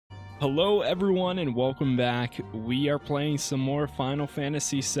Hello everyone and welcome back. We are playing some more Final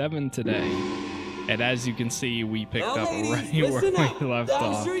Fantasy VII today. And as you can see, we picked up right where we left off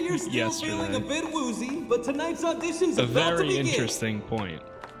I'm sure you're still feeling a bit woozy, but tonight's audition's about to begin. A very interesting point.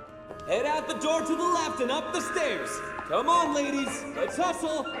 Head out the door to the left and up the stairs. Come on, ladies. Let's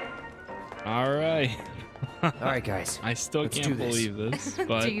hustle. All right. All right, guys. I still can't believe this,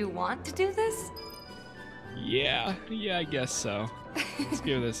 but... Do you want to do this? Yeah, I guess so. Let's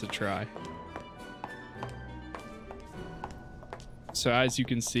give this a try. So as you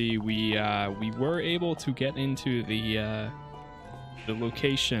can see, we were able to get into the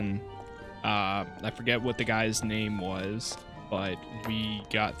location. I forget what the guy's name was, but we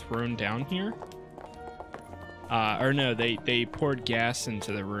got thrown down here. Or no, they poured gas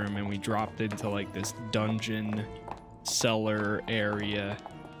into the room and we dropped into like this dungeon cellar area,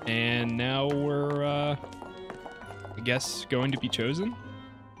 and now we're I guess going to be chosen.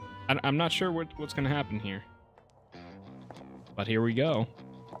 I'm not sure what's gonna happen here, but here we go.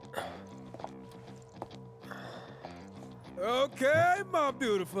 Okay, my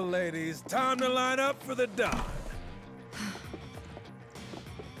beautiful ladies, time to line up for the dawn.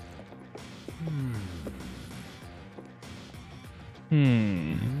 Wait,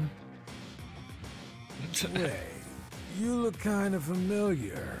 you look kind of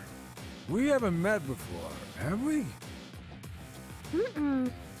familiar. We haven't met before, have we?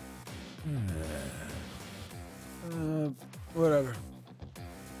 Whatever.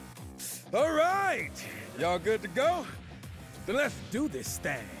 All right, y'all good to go? Then let's do this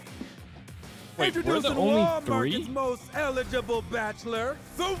thing. Wait, we're the Introducing only Walmart's three? most eligible bachelor,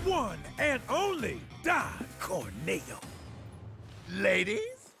 the one and only Don Corneo.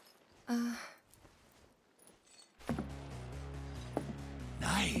 Ladies?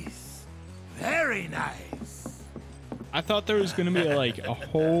 Nice. Very nice. I thought there was gonna be like a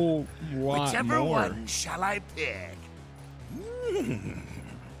whole lot Whichever more. one shall I pick?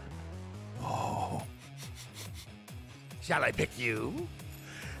 Oh. Shall I pick you?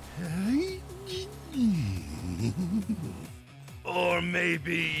 Or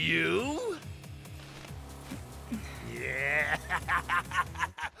maybe you? Yeah.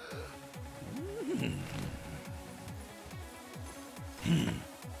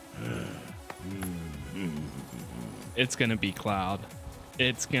 It's gonna be Cloud.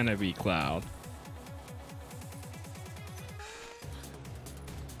 It's gonna be Cloud.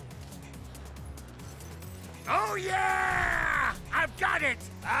 Oh yeah! I've got it!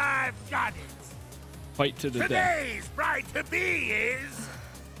 I've got it! Fight to the death. Today's bride-to-be is...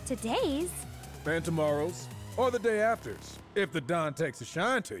 Today's? And tomorrow's, or the day after's, if the dawn takes a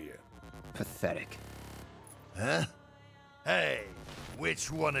shine to you. Pathetic. Huh? Hey,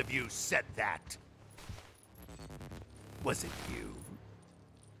 which one of you said that? Was it you?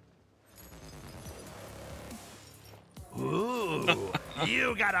 Ooh,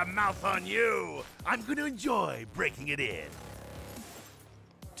 you got a mouth on you. I'm gonna enjoy breaking it in.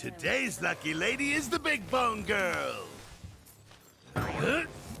 Today's lucky lady is the Big Bone Girl. Huh?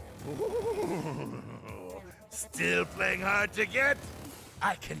 Ooh, still playing hard to get?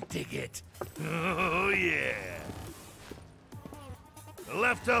 I can dig it. Oh, yeah. The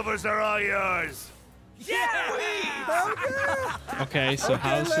leftovers are all yours. Yeah! Okay, so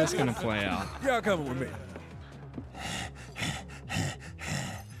how's this gonna play out? Y'all coming with me.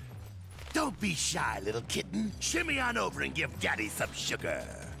 Don't be shy, little kitten. Shimmy on over and give Daddy some sugar.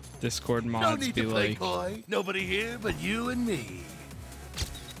 Discord No mods need be to play like, coy. Nobody here but you and me.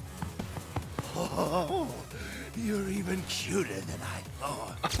 Oh, you're even cuter than I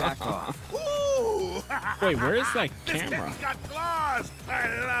thought. Back off. Ooh! wait, where is that This camera? kitten's got claws. I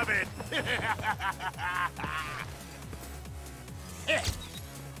love it.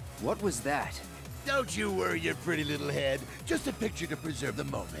 What was that? Don't you worry your pretty little head. Just a picture to preserve the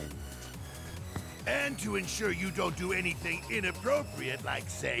moment. And to ensure you don't do anything inappropriate like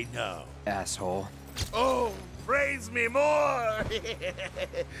say no. Asshole. Oh, praise me more!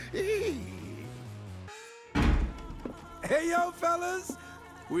 Hey, yo, fellas!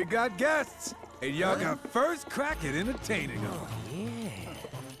 We got guests, and y'all got first crack at entertaining them.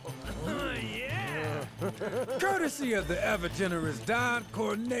 Oh, yeah! Courtesy of the ever-generous Don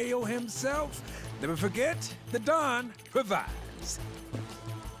Corneo himself, never forget, the Don provides.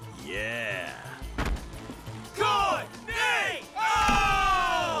 Yeah. Corneo!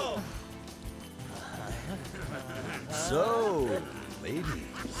 So, ladies,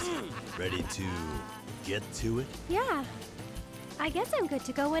 ready to get to it? Yeah. I guess I'm good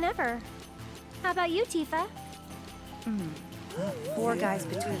to go whenever. How about you, Tifa? 4 guys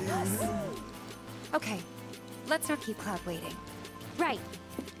between us. Okay, let's not keep Cloud waiting. Right.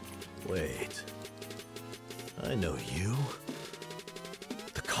 Wait. I know you.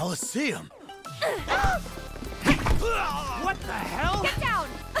 The Colosseum! What the hell? Get down!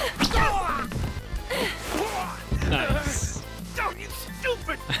 Nice. Oh, you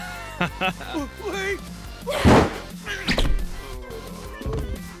stupid! Wait!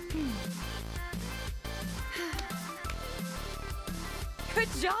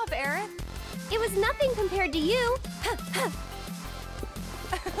 Good job, Aerith. It was nothing compared to you.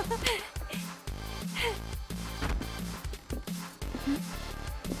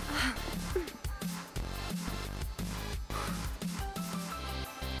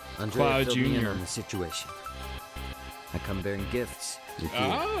 Andrea Cloud filled me in Jr. on the situation. I come bearing gifts with you.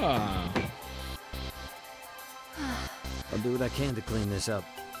 Ah. I'll do what I can to clean this up.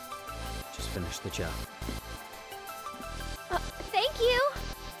 Just finish the job. Thank you.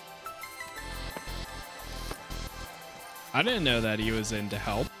 I didn't know that he was in to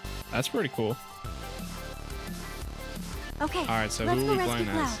help. That's pretty cool. Okay. All right, so let's who go are we rescue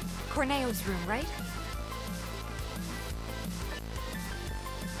playing as? Cloud. Corneo's room, right?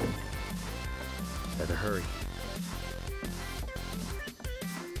 Better hurry.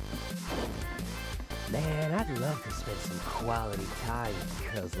 Man, I'd love to spend some quality time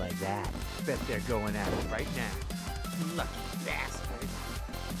with girls like that. Bet they're going at it right now. Lucky bastard.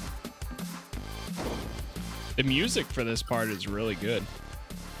 The music for this part is really good.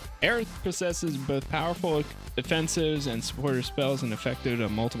 Aerith possesses both powerful defensives and supporter spells and effective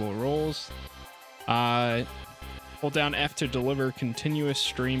on multiple roles. Hold down F to deliver continuous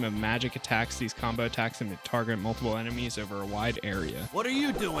stream of magic attacks. These combo attacks can target multiple enemies over a wide area. What are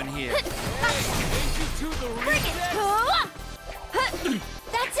you doing here? Bring it.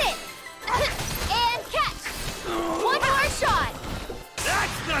 That's it. And catch. One more shot.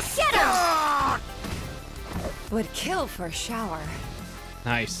 That's the Get him. start! Would kill for a shower.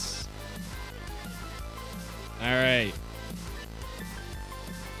 Nice. All right.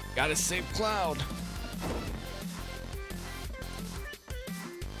 Gotta save Cloud.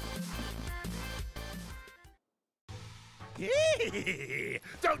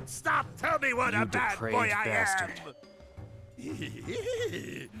 Don't stop! Tell me what You a bad boy depraved I bastard.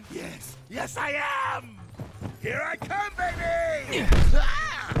 am! Yes, I am! Here I come, baby!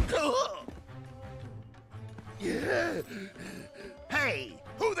 Hey,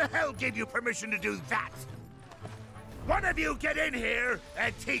 who the hell gave you permission to do that? One of you get in here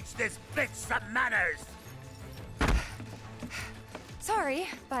and teach this bitch some manners! Sorry,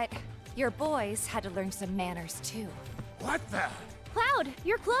 but your boys had to learn some manners too. What the? Cloud,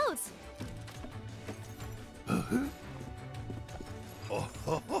 your clothes.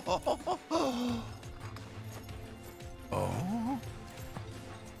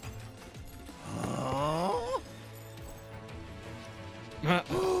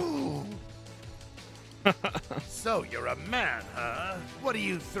 So you're a man, huh? What are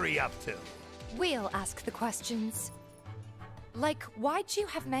you three up to? We'll ask the questions. Like, why'd you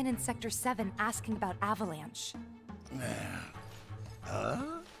have men in Sector 7 asking about Avalanche? Huh?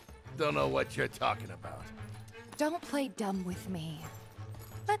 Don't know what you're talking about. Don't play dumb with me.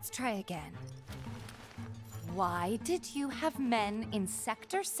 Let's try again. Why did you have men in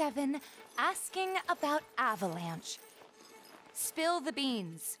Sector 7 asking about Avalanche? Spill the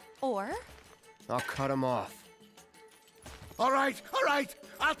beans. Or I'll cut him off. All right,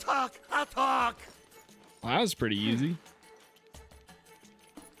 I'll talk. Well, that was pretty easy.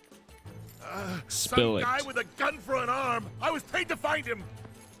 Spill Some it. guy with a gun for an arm. I was paid to find him.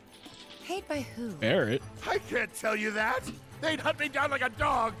 paid by who? Barrett. I can't tell you that. They'd hunt me down like a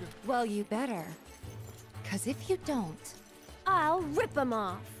dog. Well, you better. 'Cause if you don't, I'll rip them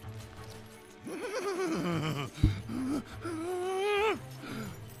off.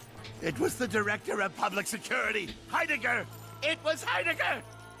 It was the director of public security, Heidegger. It was Heidegger.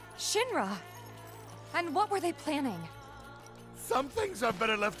 Shinra! And what were they planning? Some things are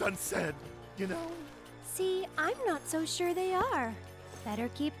better left unsaid, you know? See, I'm not so sure they are. Better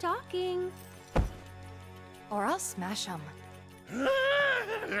keep talking. Or I'll smash them.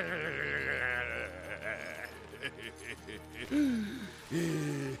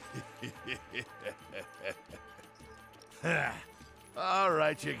 All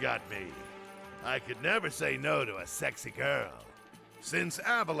right, you got me. I could never say no to a sexy girl. Since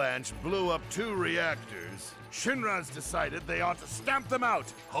Avalanche blew up 2 reactors, Shinra's decided they ought to stamp them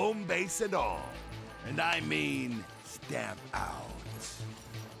out, home base and all. And I mean stamp out.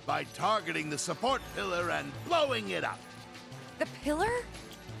 By targeting the support pillar and blowing it up. The pillar?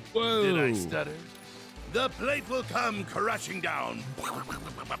 Whoa. Did I stutter? The plate will come crashing down.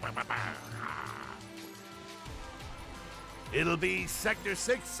 It'll be Sector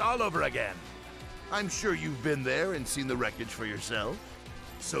 6 all over again. I'm sure you've been there and seen the wreckage for yourself,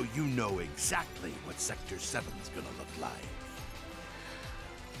 so you know exactly what Sector 7's gonna look like.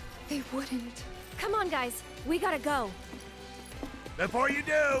 They wouldn't. Come on, guys. We gotta go. Before you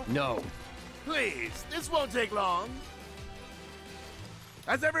do, No. please, this won't take long.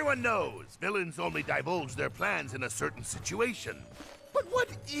 As everyone knows, villains only divulge their plans in a certain situation. But what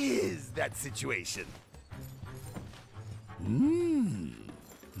is that situation?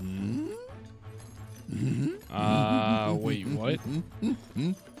 Wait, what?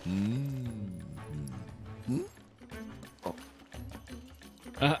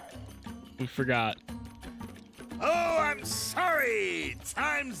 We forgot. Oh, I'm sorry!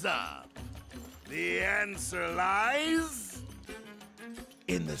 Time's up! The answer lies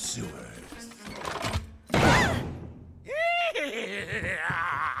in the sewers.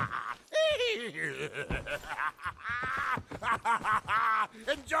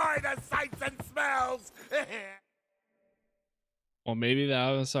 Enjoy the sights and smells! Well, maybe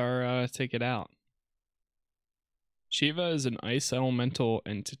that was our ticket out. Shiva is an ice elemental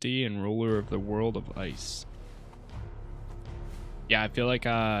entity and ruler of the world of ice. Yeah, I feel like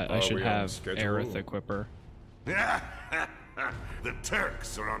I should have Aerith equip her. The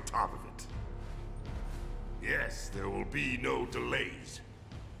Turks are on top of it. Yes, there will be no delays.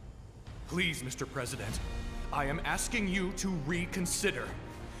 Please, Mr. President, I am asking you to reconsider.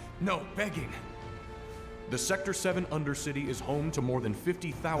 No, begging. The Sector 7 Undercity is home to more than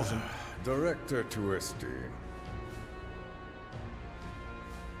 50,000... Director Twisty.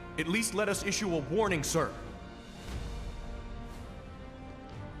 At least let us issue a warning, sir.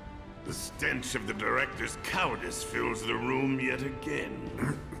 The stench of the Director's cowardice fills the room yet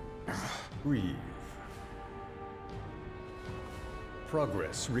again. Breathe.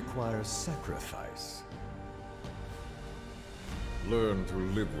 Progress requires sacrifice. Learn to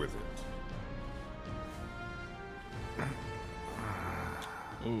live with it.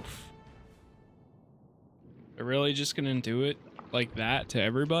 Oof. They're really just gonna do it like that to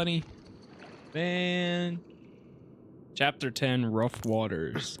everybody? Man. Chapter 10, Rough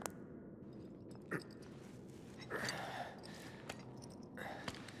Waters.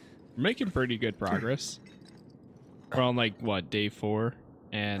 We're making pretty good progress. We're on like what, day 4,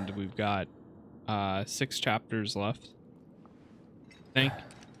 and we've got 6 chapters left. I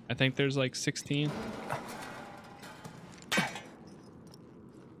think there's like 16.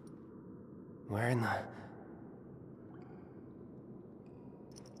 Where in the...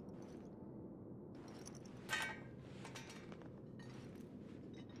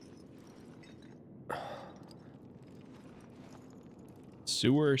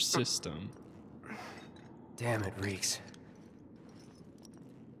 Sewer system. Damn, it reeks.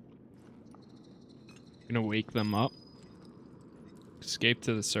 Gonna wake them up. Escape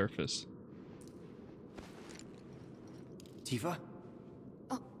to the surface. Tifa?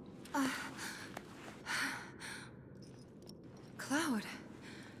 Cloud.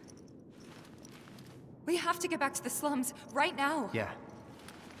 We have to get back to the slums right now. Yeah.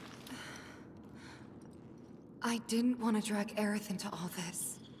 I didn't want to drag Aerith into all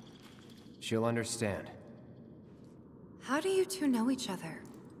this. She'll understand. How do you two know each other?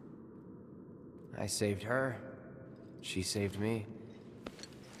 I saved her. She saved me.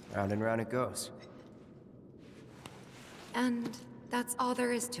 Round and round it goes. And that's all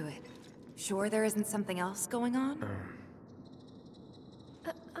there is to it. Sure there isn't something else going on?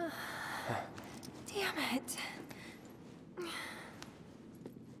 Damn it.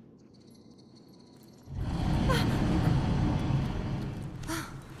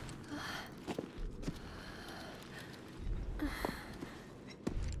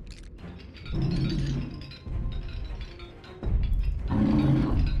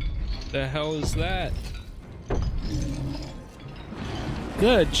 The hell is that?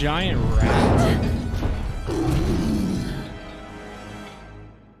 Good giant rat.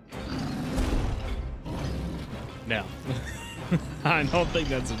 No. I don't think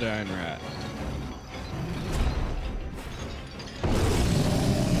that's a giant rat.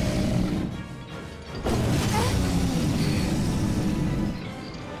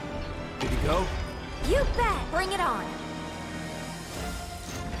 Did he go? You bet! Bring it on!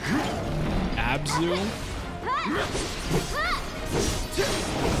 Abzu?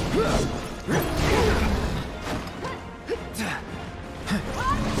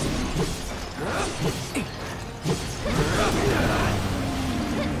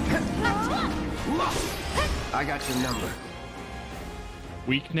 I got your number.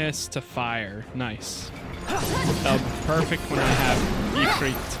 Weakness to fire. Nice. Perfect when I have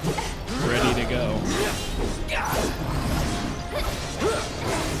Ifrit ready to go.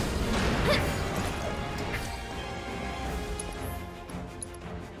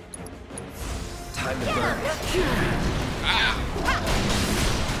 Time to burn.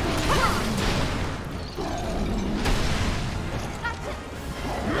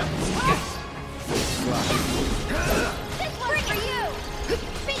 This one's for you!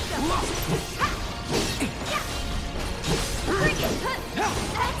 Beat them! Bring it!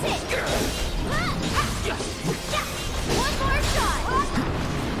 That's it! One more shot!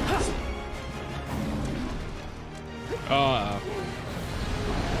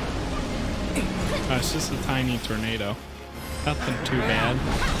 It's just a tiny tornado. Nothing too bad.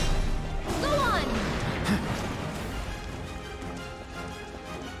 Go on!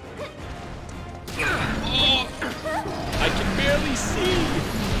 I can barely see!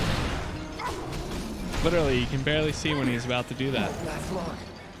 Literally, you can barely see when he's about to do that.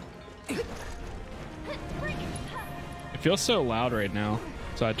 It feels so loud right now,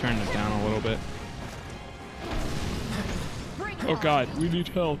 so I turned it down a little bit. Oh god, we need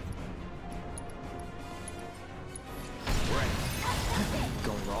help.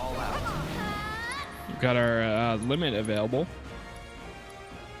 Going all out. We've got our limit available.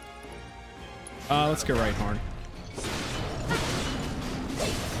 Let's go right horn.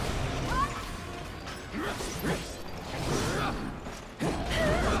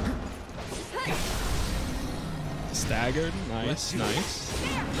 Staggered, nice, nice.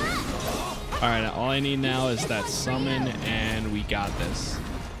 All right, all I need now is that summon, and we got this.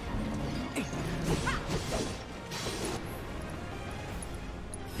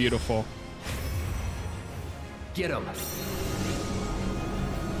 Beautiful. Get him.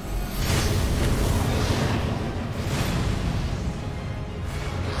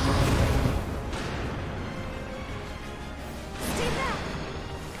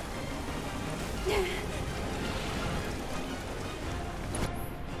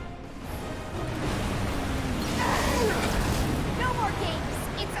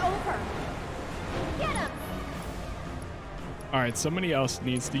 Alright, somebody else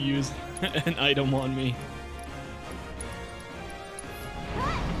needs to use an item on me.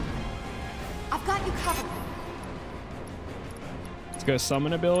 I've got you covered. Let's go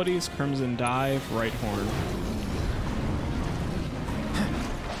summon abilities, Crimson Dive, right horn.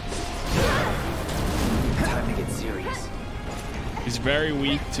 Time to get serious. He's very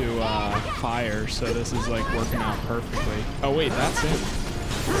weak to fire, so this is like working out perfectly. Oh wait, that's him.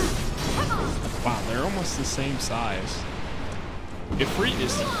 Wow, they're almost the same size. Ifrit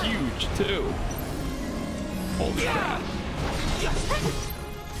is huge too. Holy crap.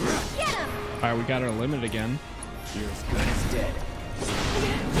 Alright, we got our limit again. You're as good as dead.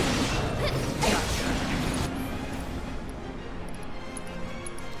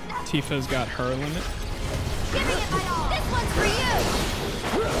 Tifa's got her limit. Give me it, my all. This one's for you.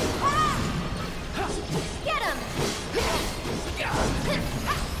 Get him.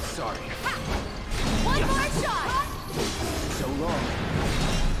 Sorry. One more shot. So long.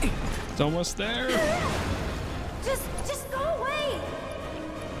 It's almost there. Just go away.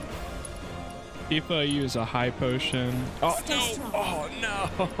 Tifa use a high potion. Oh no!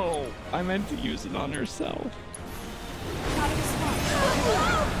 Oh no! I meant to use it on herself.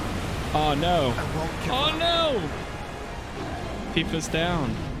 Oh no! Oh no! Tifa's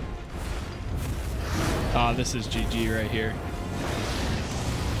down. Ah, this is GG right here.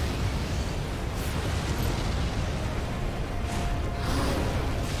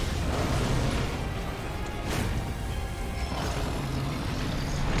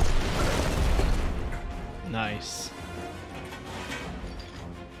 Nice.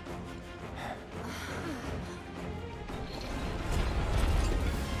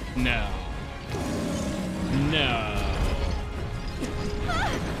 No. No.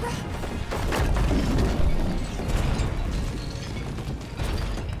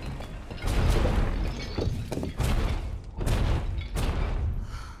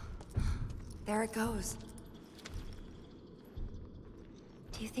 There it goes.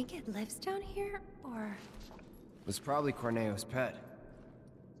 Do you think it lives down here, or? It was probably Corneo's pet.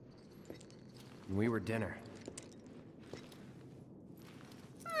 And we were dinner.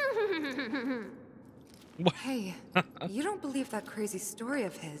 Hey, you don't believe that crazy story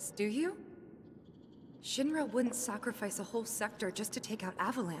of his, do you? Shinra wouldn't sacrifice a whole sector just to take out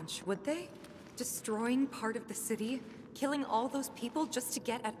Avalanche, would they? Destroying part of the city, killing all those people just to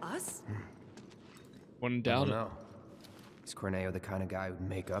get at us? Wouldn't doubt it. No. Is Corneo the kind of guy who'd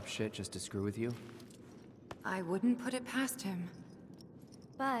make up shit just to screw with you? I wouldn't put it past him.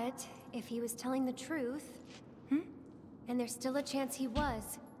 But if he was telling the truth, and there's still a chance he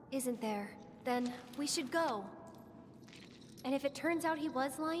was, isn't there? Then we should go. And if it turns out he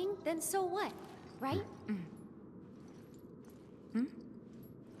was lying, then so what? Right?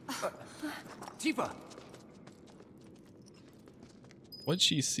 Tifa! What'd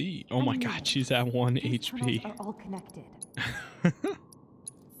she see? Oh my god, she's at 1 These tunnels HP. are all connected.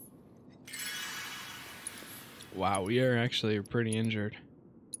 Wow, we are actually pretty injured.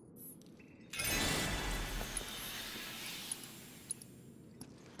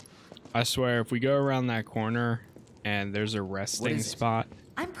 I swear, if we go around that corner and there's a resting spot.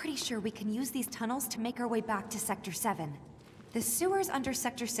 I'm pretty sure we can use these tunnels to make our way back to Sector 7. The sewers under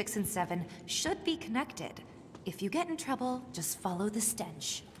Sector 6 and 7 should be connected. If you get in trouble, just follow the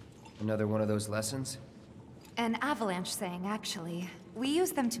stench. Another one of those lessons? An avalanche thing, actually. We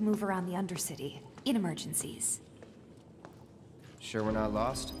use them to move around the Undercity, in emergencies. Sure we're not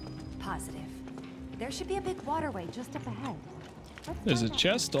lost? Positive. There should be a big waterway just up ahead. There's a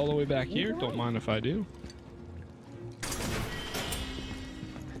chest all the way back here. Don't mind if I do.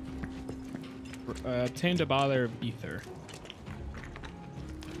 Obtained a bottle of ether.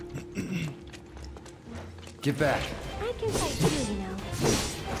 Get back. I can fight too, you know.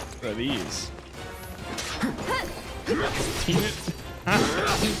 What are these? Peanut?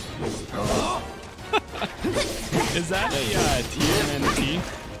 Is that a TMNT?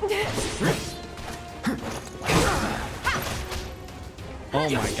 Oh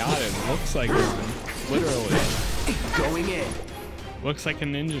my god, it looks like one. Literally. Going in. Looks like a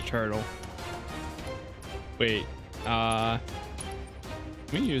Ninja Turtle. Wait, let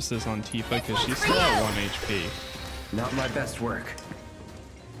me use this on Tifa because she's still at 1 HP. Not my best work.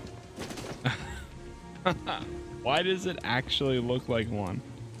 Why does it actually look like one?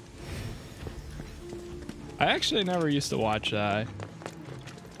 I actually never used to watch what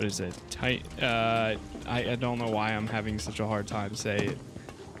is it? I don't know why I'm having such a hard time saying it.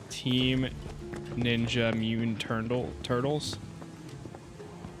 Team Ninja Mutant Turtles.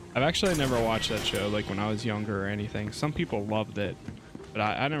 I've actually never watched that show like when I was younger or anything. Some people loved it, but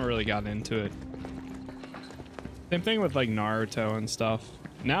I never really got into it. Same thing with like Naruto and stuff.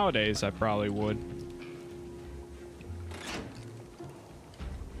 Nowadays, I probably would.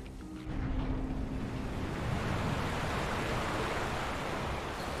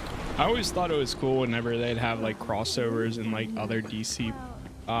 I always thought it was cool whenever they'd have like crossovers and like other DC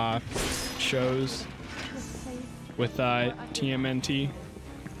shows with TMNT.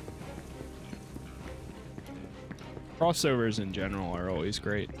 Crossovers in general are always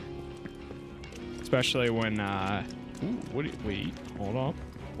great, especially when ooh, wait, hold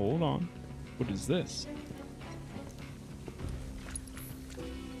on, what is this?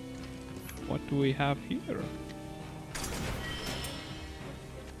 What do we have here?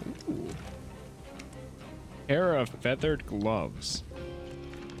 Ooh. Pair of feathered gloves.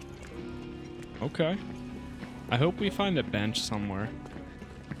 Okay. I hope we find a bench somewhere.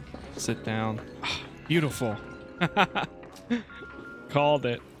 Sit down. Ah, beautiful. Called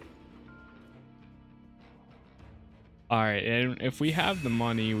it. Alright, and if we have the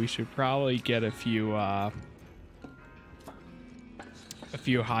money, we should probably get a few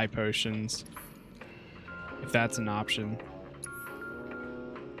high potions. If that's an option.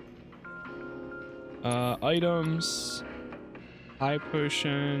 Items. High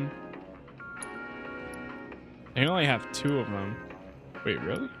potion. I only have 2 of them. Wait,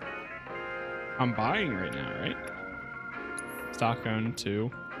 really? I'm buying right now, right? Stock owned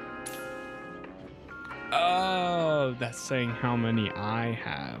 2. Oh, that's saying how many I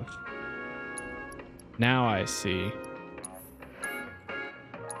have. Now I see.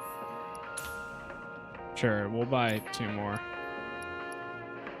 Sure, we'll buy 2 more.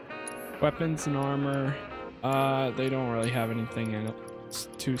 Weapons and armor. They don't really have anything in it. It's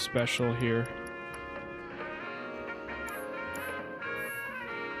too special here.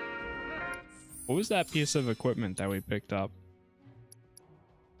 What was that piece of equipment that we picked up?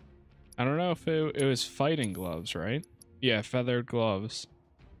 I don't know if it was fighting gloves, right? Yeah, feathered gloves.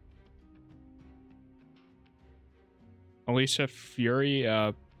 Alicia Fury,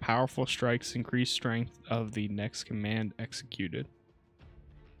 powerful strikes increase strength of the next command executed.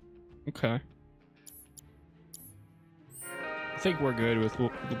 Okay. I think we're good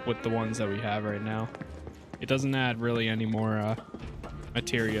with the ones that we have right now. It doesn't add really any more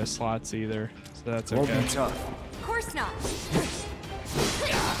materia slots either, so that's okay. Won't be tough. Of course not.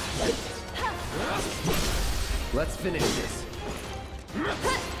 Let's finish this.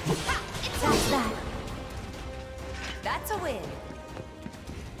 That's that. That's a win.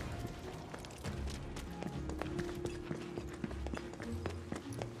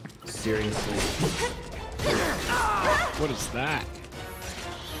 Seriously. What is that?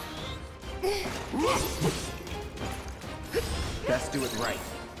 Best do it right.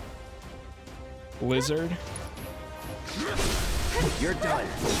 Lizard. You're done.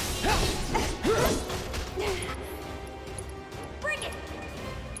 Bring it!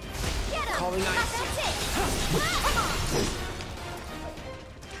 Get him! Calling ice. That's it!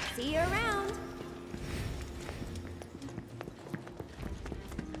 See you around.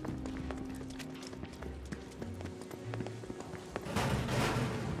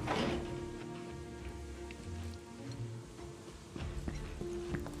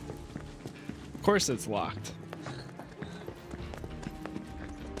 Of course it's locked.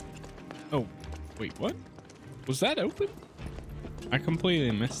 Oh, wait, what? Was that open? I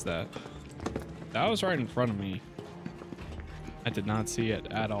completely missed that. That was right in front of me. I did not see it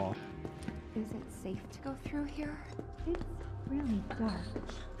at all. Is it safe to go through here? It's really dark.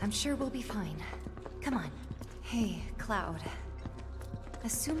 I'm sure we'll be fine. Come on. Hey, Cloud.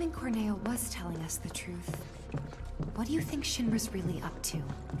 Assuming Corneo was telling us the truth, what do you think Shinra's really up to?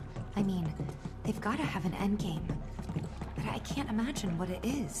 I mean, they've got to have an endgame. But I can't imagine what it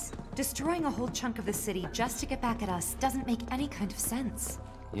is. Destroying a whole chunk of the city just to get back at us doesn't make any kind of sense.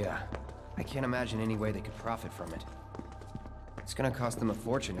 Yeah, I can't imagine any way they could profit from it. It's gonna cost them a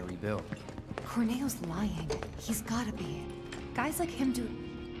fortune to rebuild. Corneo's lying. He's gotta be. Guys like him do...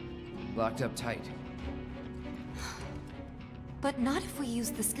 Locked up tight. But not if we use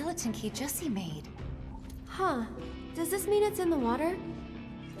the skeleton key Jesse made. Huh. Does this mean it's in the water?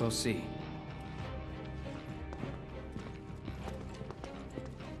 We'll see.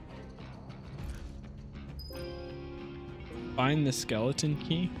 Find the skeleton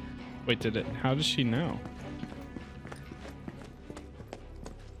key? Wait, did it? How does she know?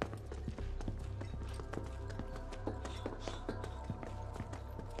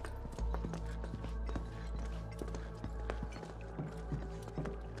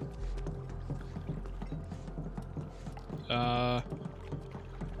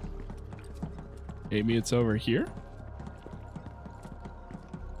 Maybe it's over here?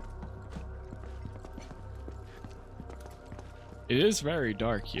 It is very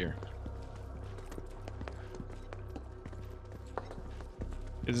dark here.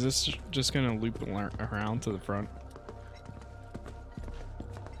 Is this just gonna loop around to the front?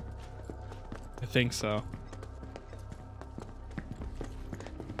 I think so.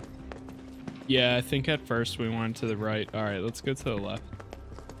 Yeah, I think at first we went to the right. All right, let's go to the left.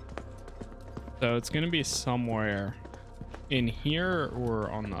 So it's gonna be somewhere in here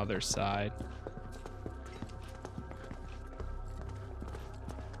or on the other side.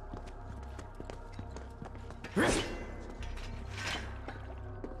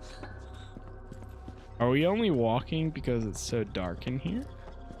 Are we only walking because it's so dark in here?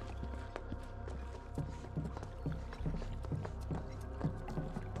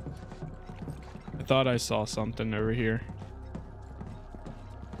 I thought I saw something over here.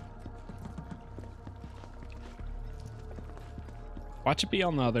 Watch it be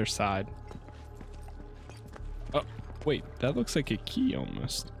on the other side. Oh, wait, that looks like a key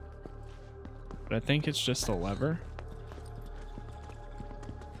almost. But I think it's just a lever.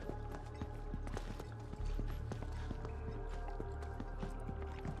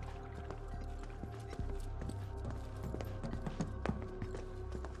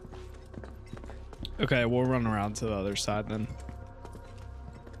 Okay, we'll run around to the other side then.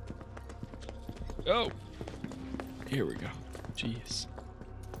 Oh, here we go. Jeez.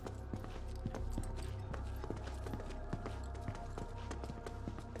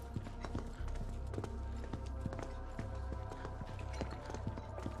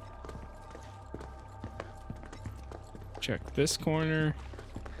 Check this corner.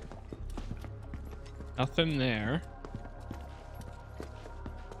 Nothing there.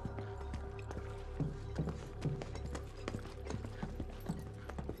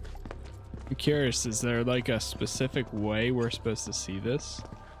 I'm curious, is there like a specific way we're supposed to see this?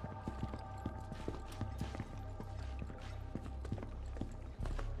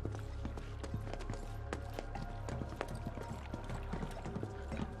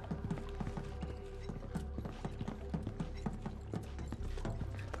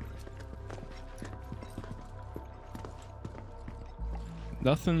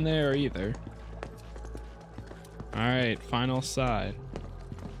 Nothing there either. All right, final side.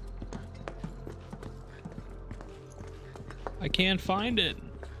 I can't find it.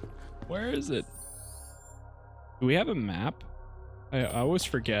 Where is it? Do we have a map? I always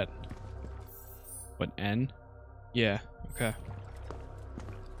forget. What, N? Yeah, okay.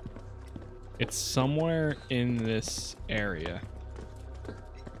 It's somewhere in this area.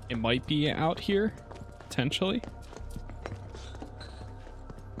 It might be out here, potentially.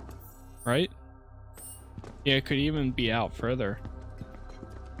 Right? Yeah, it could even be out further.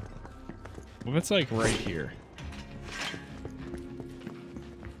 Well, it's like right here.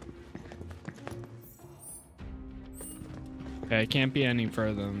 Okay, it can't be any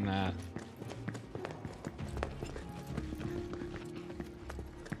further than that.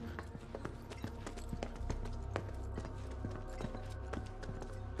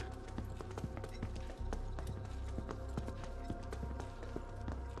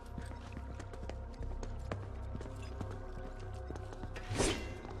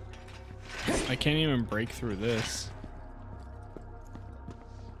 I can't even break through this.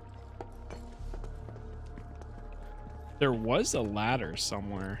 There was a ladder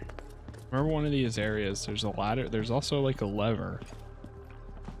somewhere. Remember one of these areas, there's a ladder. There's also like a lever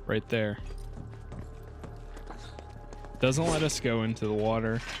right there. Doesn't let us go into the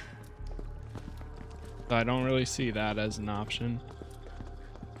water. So I don't really see that as an option.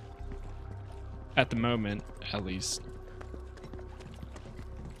 At the moment, at least.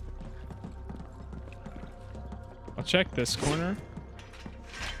 I'll check this corner.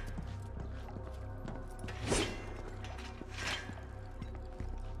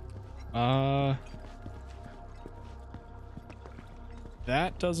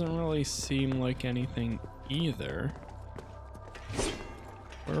 That doesn't really seem like anything either.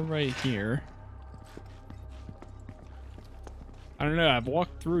 We're right here. I don't know, I've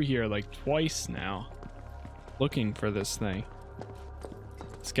walked through here like twice now, looking for this thing.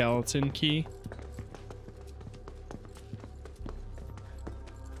 Skeleton key.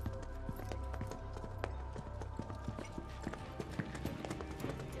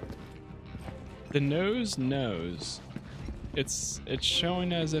 The nose knows. It's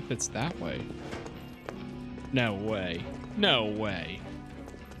showing as if it's that way. No way. No way.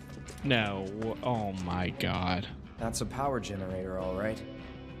 No. Oh my god. That's a power generator, all right.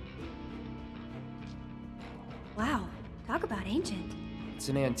 Wow, talk about ancient. It's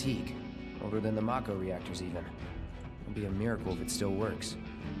an antique. Older than the Mako reactors, even. It'd be a miracle if it still works.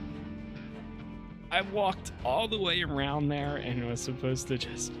 I walked all the way around there and was supposed to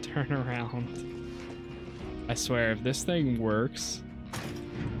just turn around. I swear, if this thing works...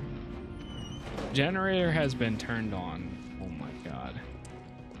 Generator has been turned on. Oh my god.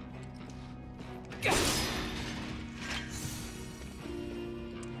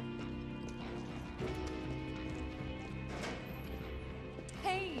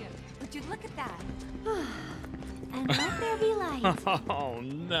 Hey, would you look at that? And let there be light. Oh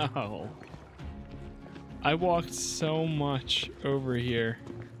no. I walked so much over here.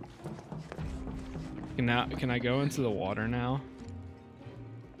 Can I go into the water now?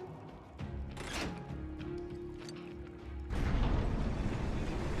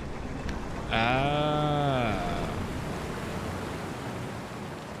 Ah.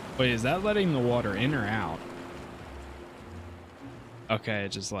 Wait, is that letting the water in or out? Okay, it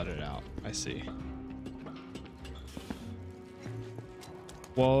just let it out. I see.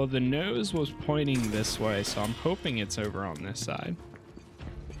 Well, the nose was pointing this way, so I'm hoping it's over on this side.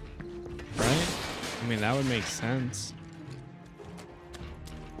 Right? I mean, that would make sense.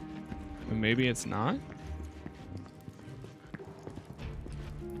 But maybe it's not?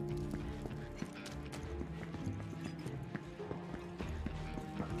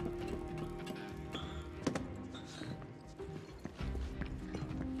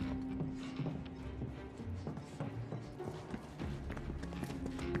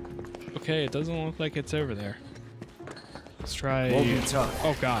 Okay, it doesn't look like it's over there. Let's try...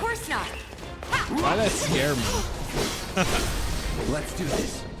 Oh god. Of course not. Why that scare me? Let's do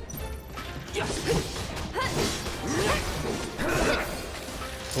this.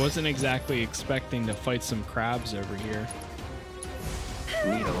 I wasn't exactly expecting to fight some crabs over here.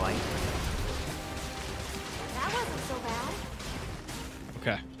 Need a light. That wasn't so bad.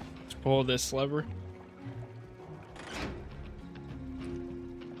 Okay, let's pull this lever.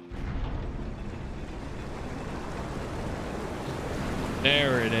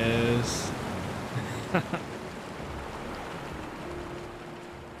 There it is.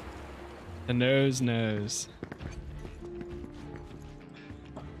 The nose knows.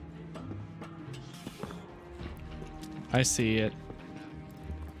 I see it.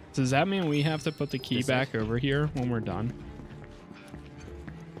 Does that mean we have to put the key back over here when we're done?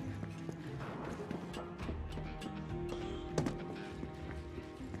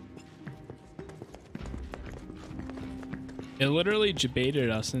 It literally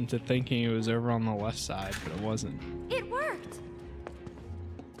debated us into thinking it was over on the left side, but it wasn't. It worked.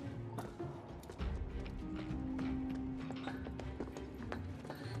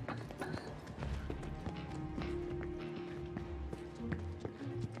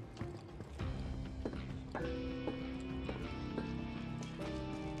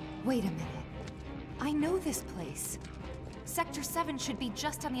 Wait a minute. I know this place. Sector 7 should be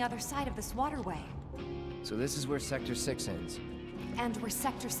just on the other side of this waterway. So this is where Sector 6 ends. And where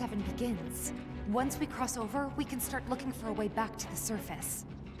Sector 7 begins. Once we cross over, we can start looking for a way back to the surface.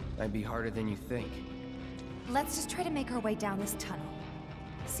 Might be harder than you think. Let's just try to make our way down this tunnel.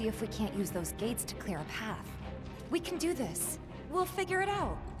 See if we can't use those gates to clear a path. We can do this. We'll figure it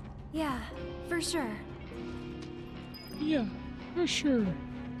out. Yeah, for sure. Yeah, for sure.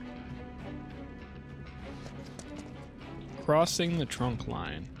 Crossing the trunk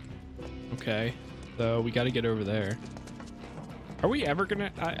line. Okay, so we got to get over there. Are we ever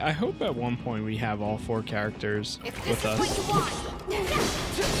gonna? I hope at one point we have all 4 characters with us. What you want.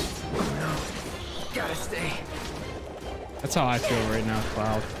 Oh no. Gotta stay. That's how I feel right now,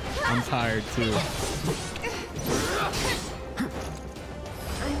 Cloud. I'm tired too.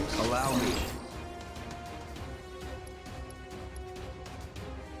 Allow me.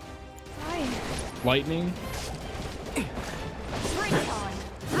 Fire. Lightning. Bring it on.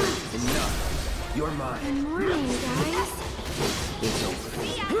 Enough. You're mine. Good morning, guys. It's over.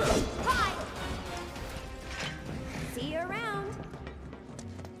 See ya. Bye. See you around.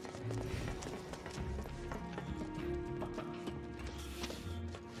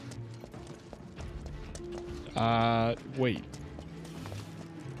 Wait.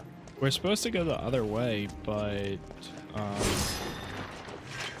 We're supposed to go the other way, but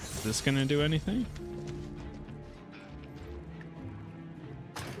is this gonna do anything?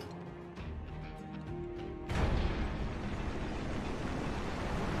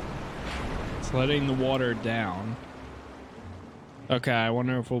 It's letting the water down. Okay, I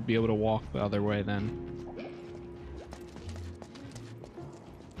wonder if we'll be able to walk the other way then.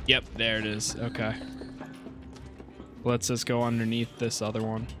 Yep, there it is. Okay. Let's just go underneath this other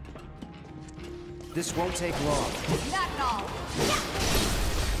one. This won't take long. Not at all.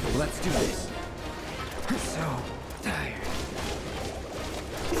 Let's do this. So tired.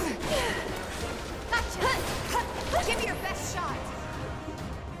 Gotcha. Give me your best shot.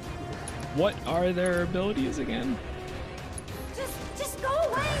 What are their abilities again? Just go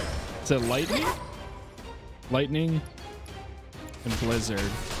away. Is it lightning? Lightning and blizzard.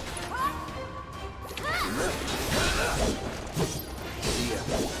 See ya.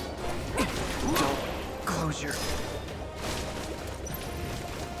 Don't close your...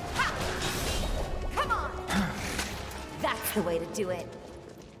 Come on. That's the way to do it.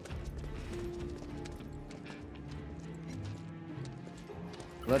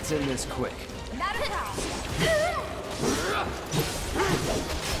 Let's end this quick. Not at all.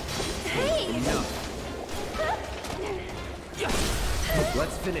 Hey! Enough.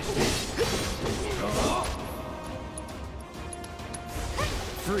 Let's finish this.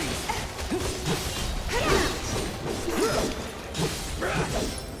 Freeze.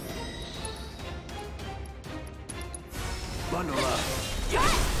 Bundle up.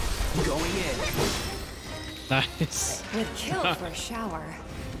 Going in. Nice. Would kill for a shower.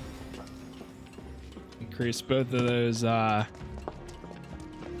 Increase both of those.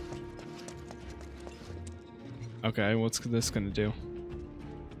 Okay, what's this gonna do?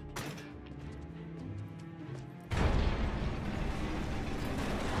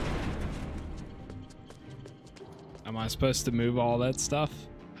 Am I supposed to move all that stuff?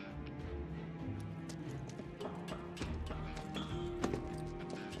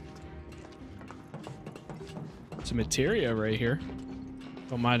 It's a materia right here.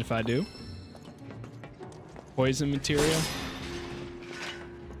 Don't mind if I do. Poison materia.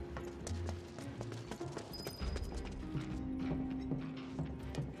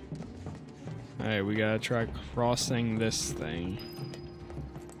 Alright, we gotta try crossing this thing.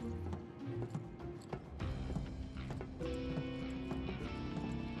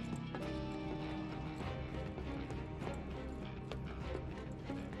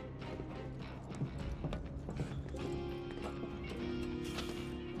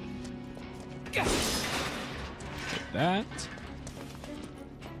 That.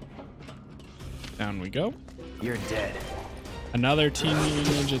 Down we go. You're dead. Another Teen Mutant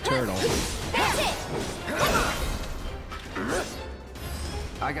Ninja Turtle. That's it.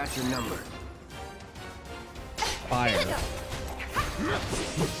 I got your number. Fire. Go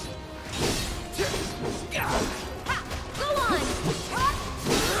on.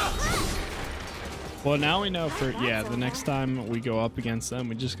 Well, now we know for, yeah, the next time we go up against them,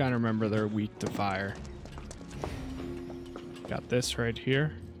 we just gotta remember they're weak to fire. Got this right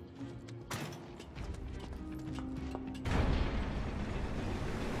here.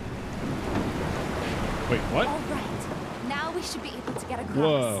 Wait, what? All right. Now we should be able to get across.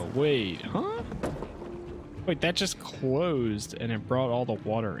 Whoa, wait, huh? Wait, that just closed and it brought all the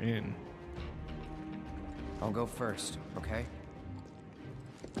water in. I'll go first, okay?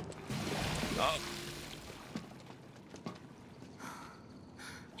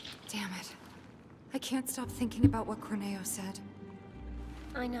 Damn it. I can't stop thinking about what Corneo said.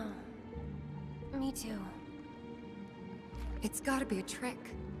 I know. Me too. It's gotta be a trick.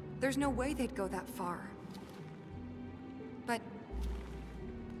 There's no way they'd go that far.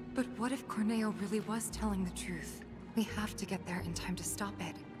 But what if Corneo really was telling the truth? We have to get there in time to stop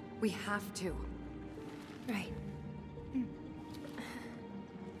it. We have to. Right.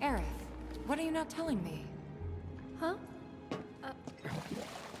 Aerith, what are you not telling me? Huh?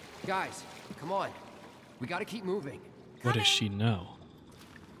 Guys, come on. We gotta keep moving. What does she know?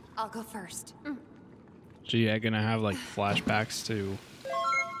 I'll go first. Gee, I gonna have like flashbacks to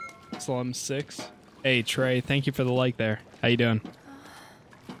Slum 6. Hey Trey, thank you for the like there. How you doing?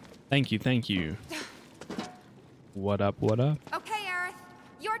 Thank you, thank you. What up, what up? Okay, Aerith,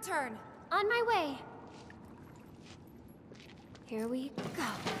 your turn. On my way. Here we go.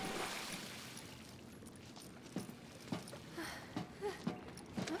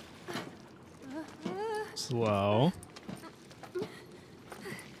 Slow.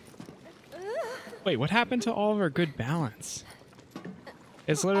 Wait, what happened to all of our good balance?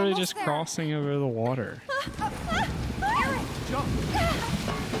 It's literally just crossing over the water.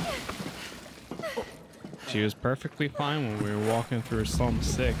 She was perfectly fine when we were walking through Slum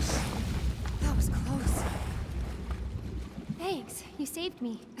 6. That was close. Thanks, you saved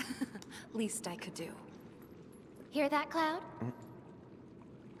me. Least I could do. Hear that, Cloud?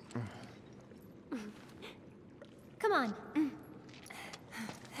 Come on.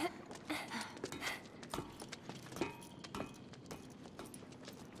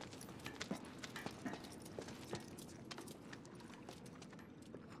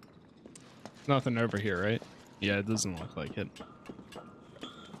 Nothing over here, right? Yeah, it doesn't look like it.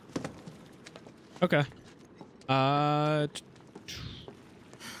 Okay.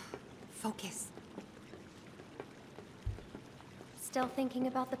 Focus. Still thinking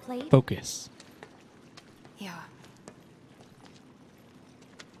about the plate? Focus. Yeah.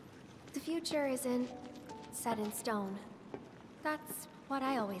 The future isn't set in stone. That's what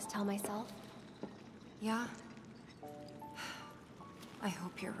I always tell myself. Yeah? I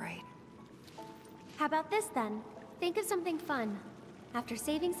hope you're right. How about this then? Think of something fun. After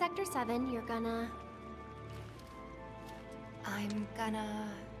saving Sector 7, you're gonna... I'm gonna...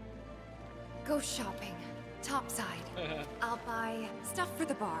 go shopping. Topside. I'll buy stuff for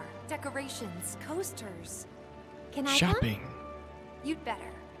the bar. Decorations, coasters. Can I Shopping. come? You'd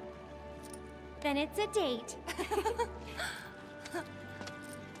better. Then it's a date.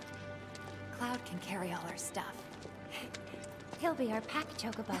 Cloud can carry all our stuff. He'll be our pack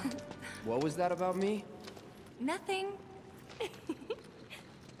chocobo. What was that about me? Nothing.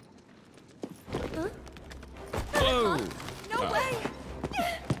 Huh? Whoa! No way!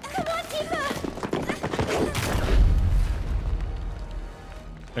 Come on, Tifa!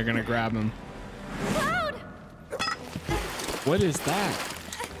 They're gonna grab him. Cloud! What is that?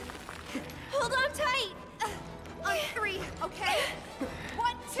 Hold on tight! On three, okay?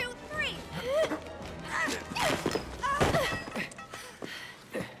 1, 2, 3.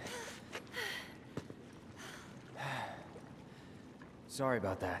 Sorry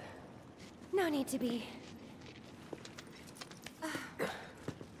about that. No need to be.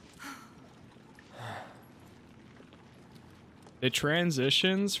 The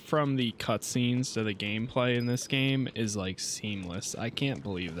transitions from the cutscenes to the gameplay in this game is like seamless. I can't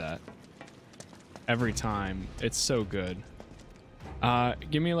believe that. Every time. It's so good.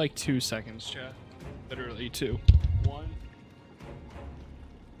 Give me like 2 seconds, chat. Literally 2. 1.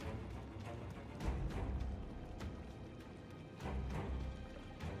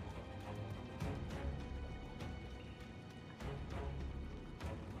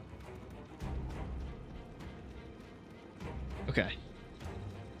 Okay.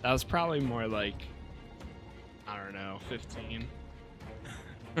 That was probably more like, I don't know, 15.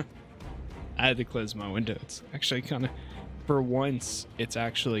 I had to close my window. It's actually kind of, for once, it's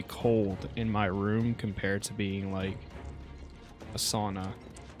actually cold in my room compared to being like a sauna.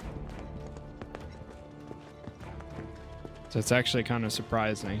 So it's actually kind of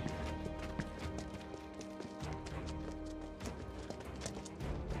surprising.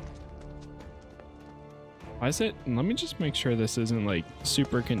 Why is it? Let me just make sure this isn't like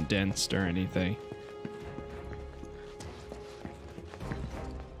super condensed or anything.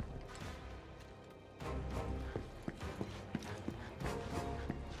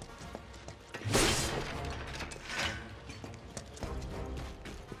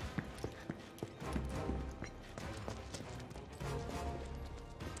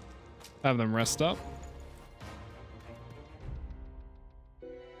 Have them rest up.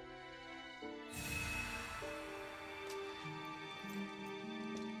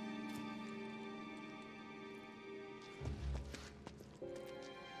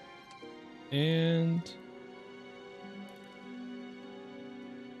 And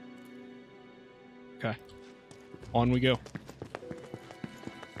okay, on we go.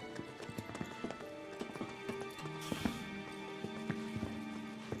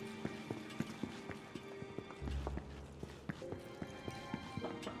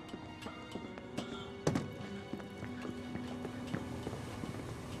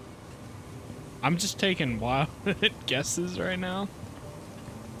 I'm just taking wild guesses right now.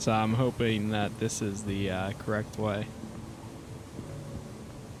 So I'm hoping that this is the correct way.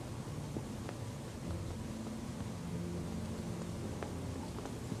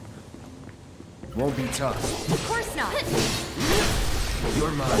 Won't be tough. Of course not.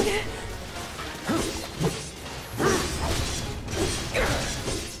 You're mine.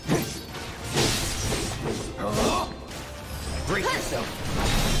 Brace yourself.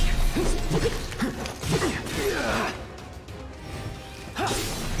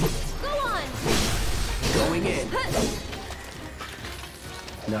 Go on. Going in.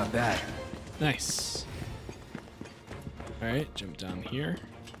 Not bad. Nice. All right, jump down here.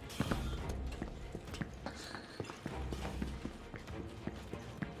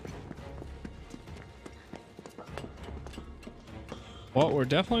 Well, we're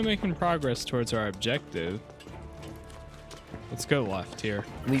definitely making progress towards our objective. Let's go left here.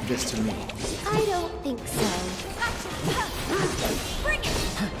 Leave this to me. I don't think so. Bring it.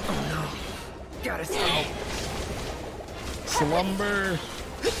 Oh no. Gotta stay. Slumber.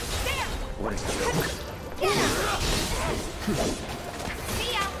 What a joke. Get him.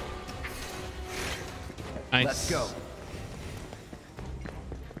 See ya. Nice. Let's go.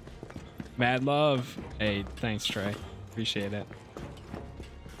 Mad love. Hey, thanks, Trey. Appreciate it.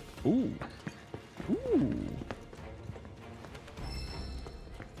 Ooh. Ooh.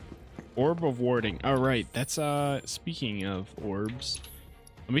 Orb of warding. All right, that's speaking of orbs.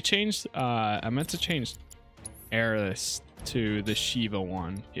 Let me change I meant to change Eris to the Shiva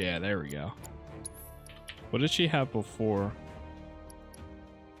one. Yeah, there we go. What did she have before?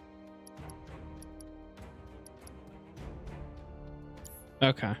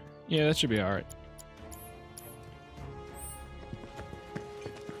 Okay. Yeah, that should be all right.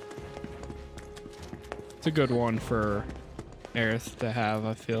 It's a good one for Aerith to have,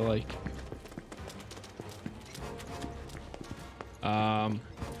 I feel like.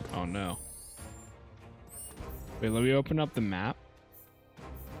 Oh no. Wait, let me open up the map.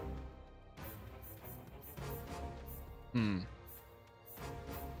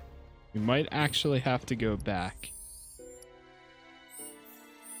 We might actually have to go back.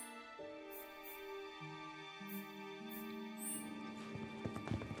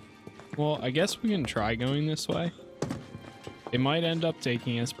 Well, I guess we can try going this way. It might end up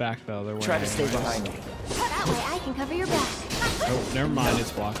taking us back the other way. Try to stay behind me. That way I can cover your back. Oh, never mind.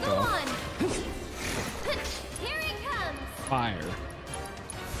 It's blocked Go off. on. Here it comes. Fire.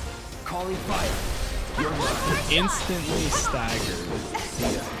 Calling fire. You're mine. Instantly staggered.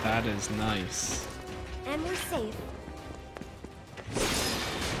 That is nice. And we're safe.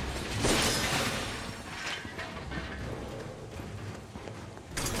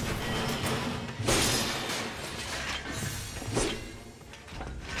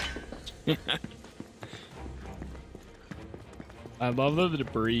 I love the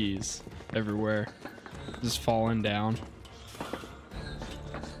debris everywhere, just falling down.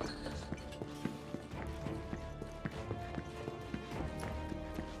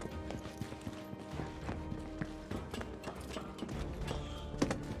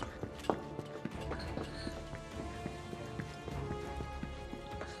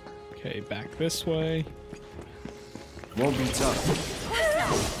 Okay, back this way. Won't be tough.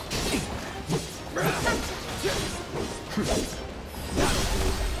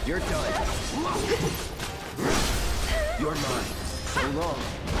 You're done. You're mine. So long.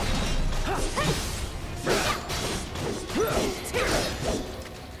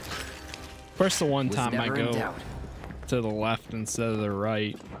 Of course, the one Was time I never in go doubt. to the left instead of the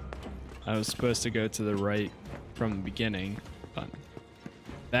right, I was supposed to go to the right from the beginning, but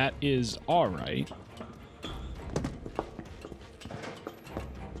that is all right.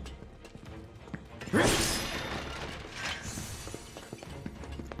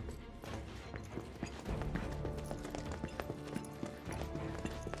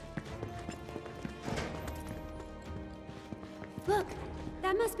 Look,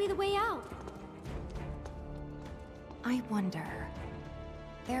 that must be the way out. I wonder,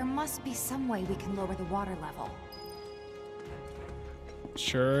 There must be some way we can lower the water level.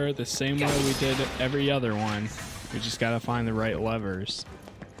 Sure, the same way we did every other one. We just gotta find the right levers.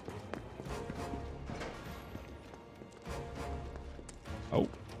 Oh.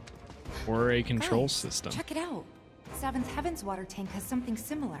 Or a control Guys, system. Check it out. Seventh Heaven's water tank has something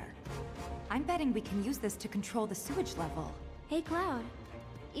similar. I'm betting we can use this to control the sewage level. Hey, Cloud.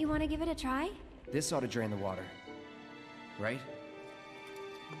 You want to give it a try? This ought to drain the water. Right?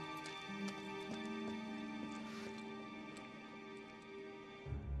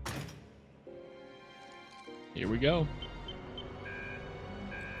 Here we go.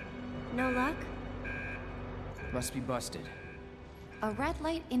 No luck? Must be busted. A red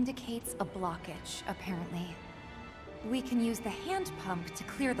light indicates a blockage, apparently. We can use the hand pump to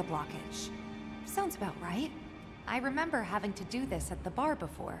clear the blockage. Sounds about right. I remember having to do this at the bar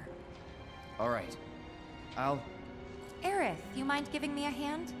before. All right. I'll... Aerith, you mind giving me a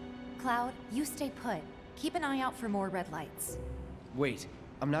hand? Cloud, you stay put. Keep an eye out for more red lights. Wait,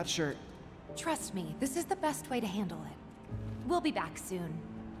 I'm not sure... Trust me, this is the best way to handle it. We'll be back soon.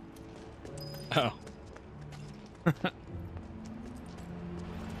 Oh.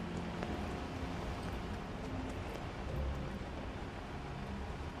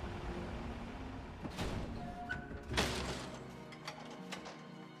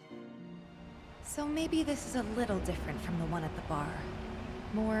 So maybe this is a little different from the one at the bar.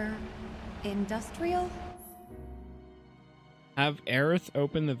 More industrial? Have Aerith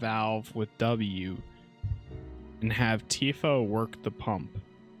open the valve with W and have Tifa work the pump.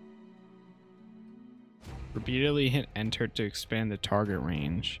 Repeatedly hit enter to expand the target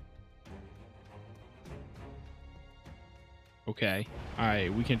range. Okay.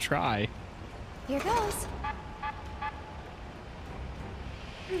 Alright, we can try. Here goes.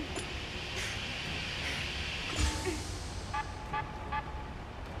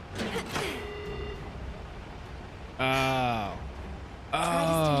 Oh.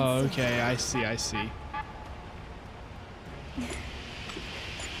 Oh, okay. I see. I see.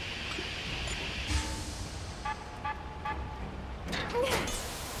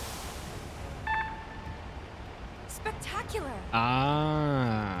 Spectacular.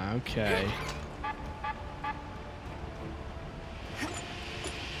 Ah, okay.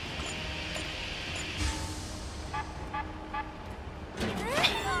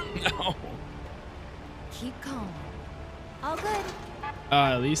 No. Keep calm. All good.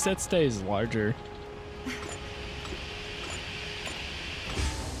 At least that stays larger.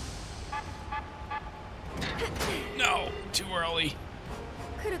 No, too early.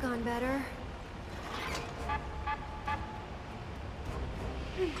 Could have gone better.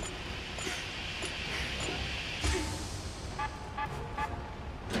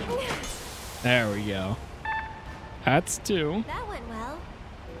 There we go. That's two. That went well.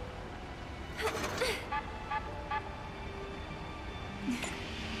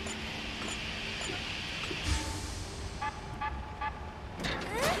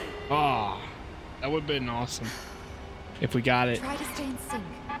 Oh, that would have been awesome if we got it. Try to stay in sync.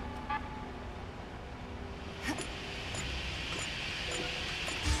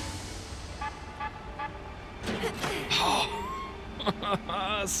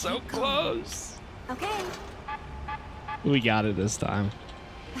 So close. Okay. We got it this time.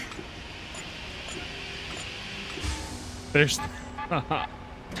 There's there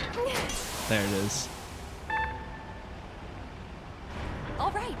it is.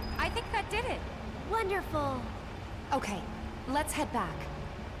 All right, I think that did it. Wonderful. Okay, let's head back.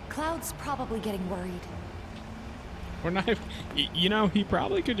 Cloud's probably getting worried. We're not, you know, he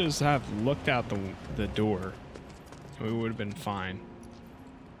probably could just have looked out the door. We would have been fine.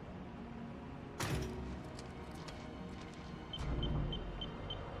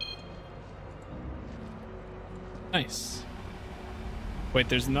 Nice. Wait,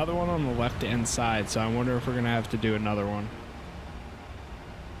 there's another one on the left-hand side, so I wonder if we're gonna have to do another one.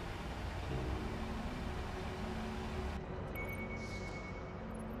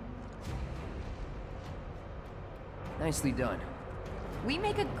 Nicely done. We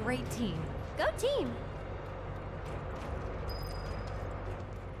make a great team. Go team.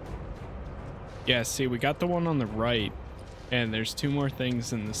 Yeah, see, we got the one on the right, and there's two more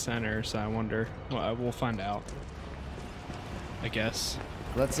things in the center, so I wonder. Well, we'll find out, I guess.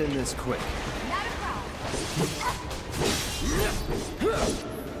 Let's end this quick. Not a problem.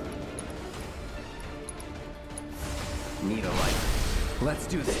 Need a light. Let's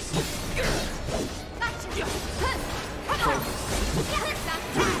do this. Gotcha. Come on.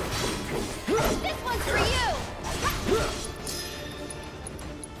 This one's for you.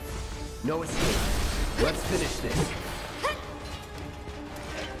 No escape. Let's finish this.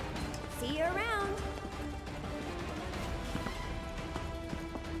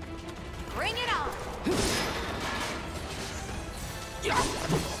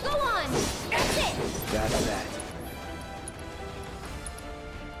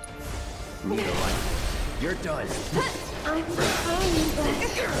 Need a life. You're done. I'm trying, but I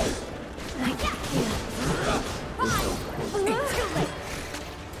can't.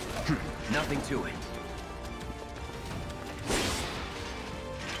 Nothing to it.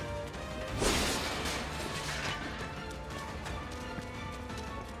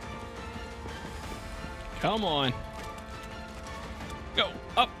 Come on. Go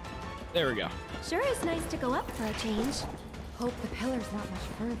up. There we go. Sure is nice to go up for a change. Hope the pillar's not much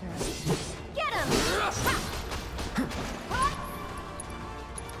further. Get him!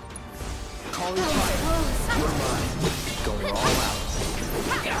 Calling fire. You're mine. Going all out.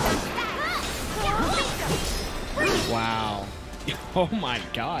 Wow. Oh my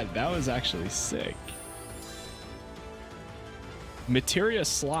god, that was actually sick. Materia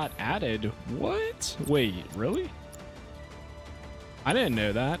slot added. What? Wait, really? I didn't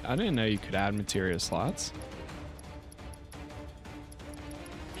know that. I didn't know you could add materia slots.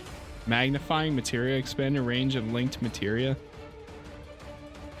 Magnifying materia, expanded range of linked materia.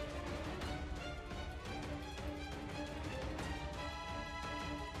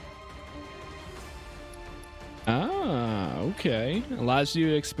 Ah, okay. Allows you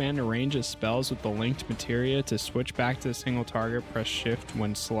to expand a range of spells with the linked materia. To switch back to a single target, press shift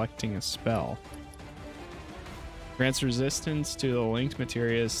when selecting a spell. Grants resistance to the linked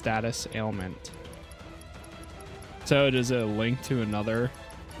materia's status ailment. So does it link to another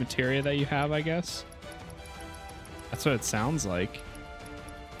materia that you have, I guess? That's what it sounds like.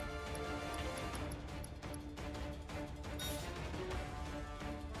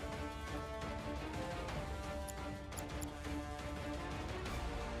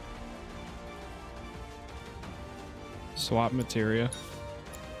 Swap materia.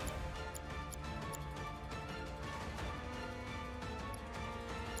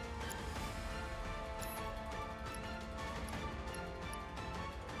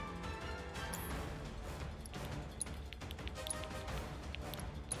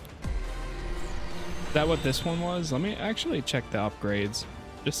 Is that what this one was? Let me actually check the upgrades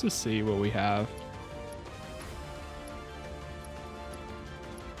just to see what we have.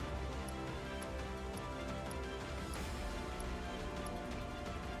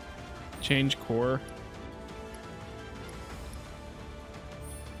 Change core.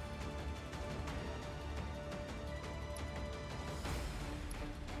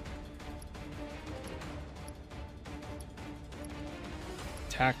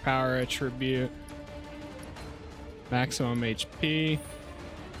 Attack power attribute. Maximum HP.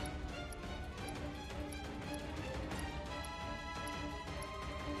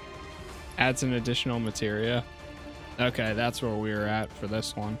 Adds an additional materia. Okay, that's where we were at for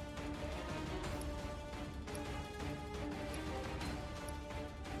this one.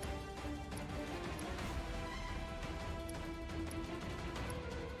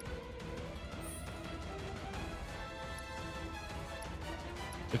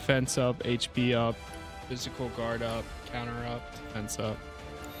 Defense up, HP up, physical guard up, counter up, defense up.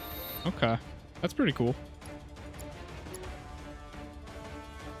 Okay, that's pretty cool.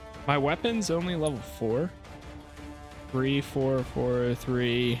 My weapon's only level 4. 3, 4, 4,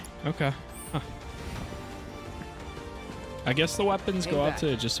 3. Okay. Huh. I guess the weapons go up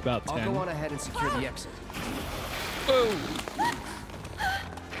to just about 10. I'll go on ahead and secure the exit. Boom!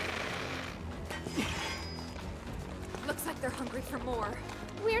 Looks like they're hungry for more.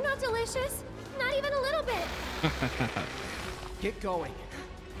 We're not delicious. Not even a little bit. Get going.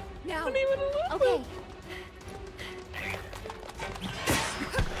 Now. Not even a little Okay.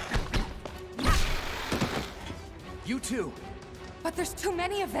 You too. But there's too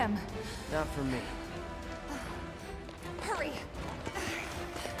many of them. Not for me. Hurry.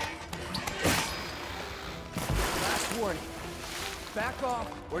 Last warning. Back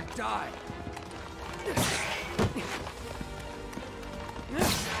off or die.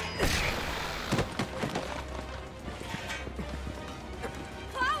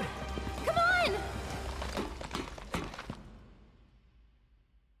 Cloud! Come on!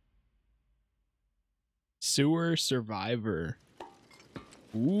 Sewer Survivor.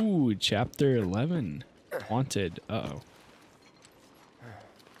 Ooh, chapter 11. Wanted. Uh-oh.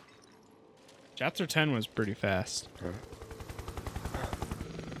 Chapter 10 was pretty fast.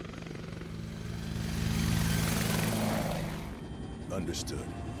 Understood.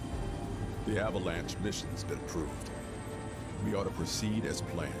 The Avalanche mission's been approved. We ought to proceed as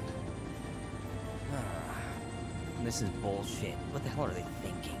planned. This is bullshit. What the hell are they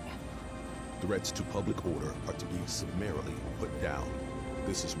thinking? Threats to public order are to be summarily put down.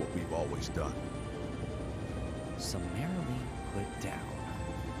 This is what we've always done. Summarily put down.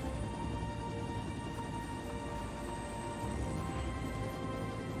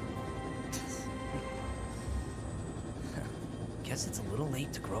 Guess it's a little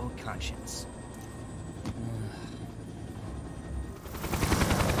late to grow a conscience.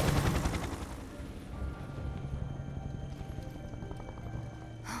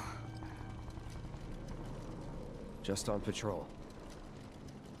 Just on patrol.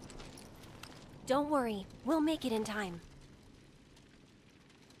 Don't worry, we'll make it in time.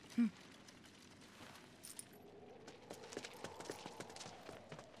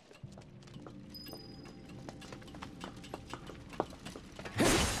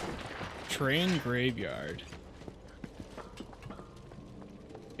 Train graveyard.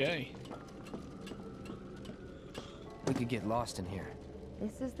 Okay. We could get lost in here.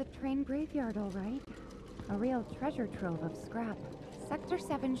 This is the train graveyard, all right. A real treasure trove of scrap. Sector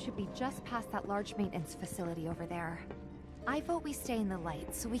 7 should be just past that large maintenance facility over there. I vote we stay in the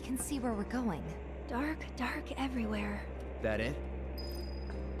light so we can see where we're going. Dark, dark everywhere. That it?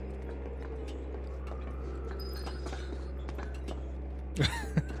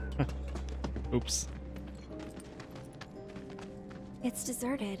 Oops. It's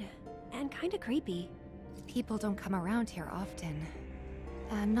deserted and kind of creepy. People don't come around here often.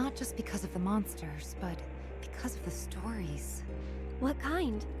 Not just because of the monsters, but because of the stories. What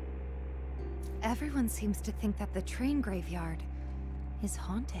kind? Everyone seems to think that the train graveyard is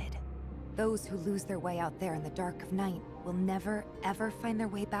haunted. Those who lose their way out there in the dark of night will never, ever find their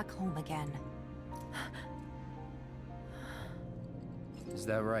way back home again. Is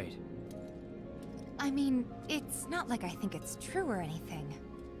that right? I mean, it's not like I think it's true or anything.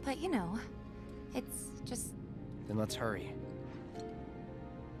 But you know, it's just... Then let's hurry.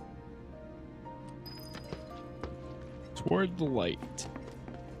 Toward the light.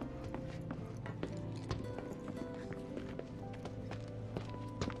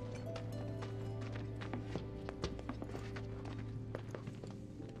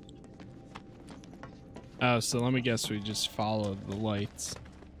 Oh, so let me guess we just follow the lights.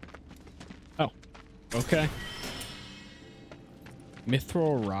 Oh, okay.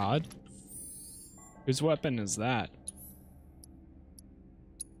 Mithril rod? Whose weapon is that?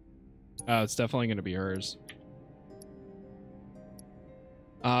 Oh, it's definitely going to be hers.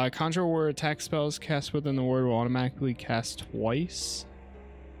 Conjure word attack spells cast within the word will automatically cast twice.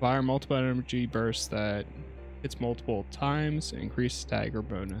 Fire multiple energy bursts that hits multiple times. Increase stagger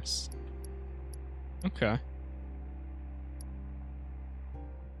bonus. Okay.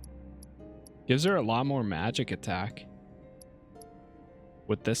 Gives her a lot more magic attack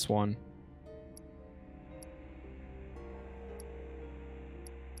with this one.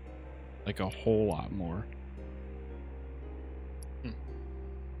 Like a whole lot more.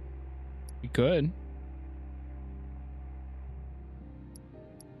 Good.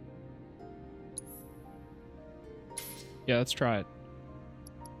 Yeah, let's try it.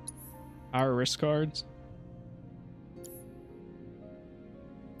 Our wrist cards.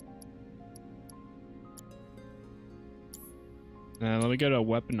 Let me go to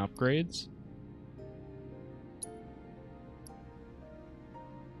weapon upgrades.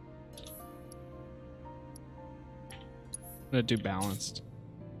 I'm gonna do balanced.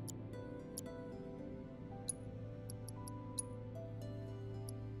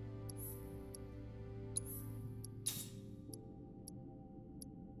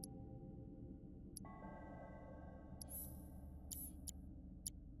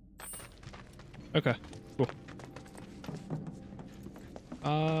 Okay, cool.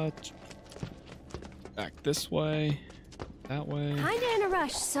 Back this way, that way. Kinda in a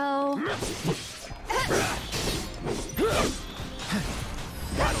rush, so...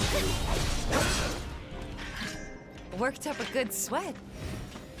 Worked up a good sweat.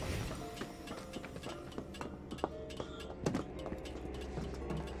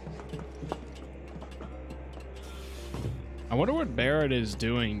 I wonder what Barrett is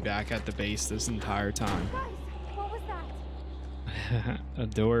doing back at the base this entire time. Guys, what was that? A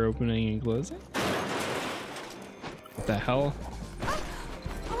door opening and closing? What the hell?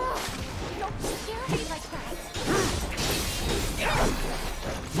 Don't scare me like that.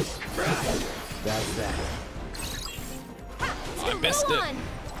 That's that. I missed it.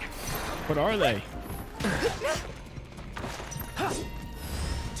 What are they?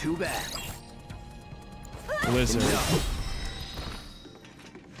 Too bad. Blizzard.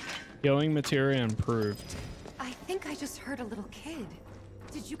 Healing materia improved. I think I just heard a little kid.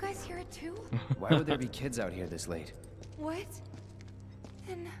 Did you guys hear it too? Why would there be kids out here this late? What?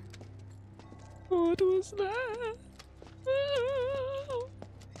 Then... What was that? Oh.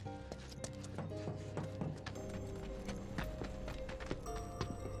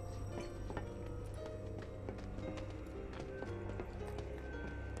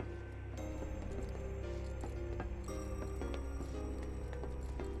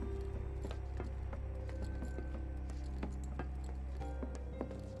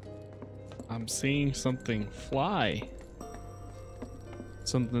 I'm seeing something fly.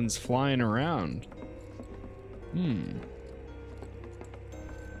 Something's flying around.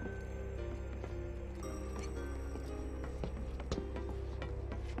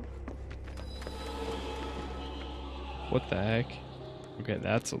 What the heck? Okay,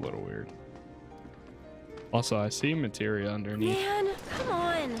 that's a little weird. Also, I see materia underneath. Man, come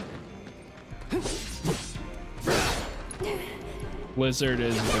on. Blizzard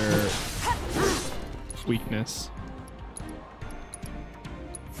is their weakness.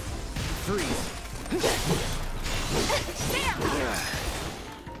 Freeze.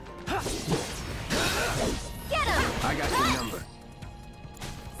 Get him! I got your number.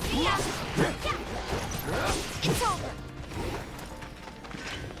 Yeah. It's over.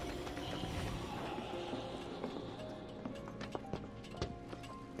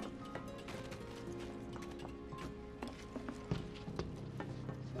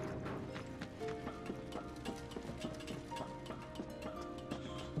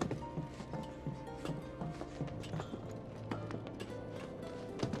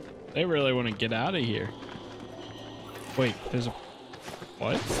 They really want to get out of here. Wait, there's a...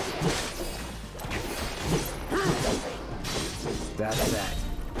 What? That's that.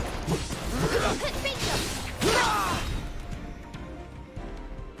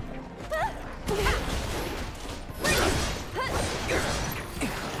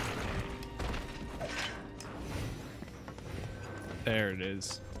 There it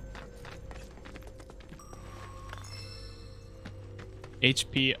is.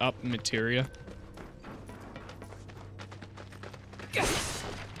 HP up materia.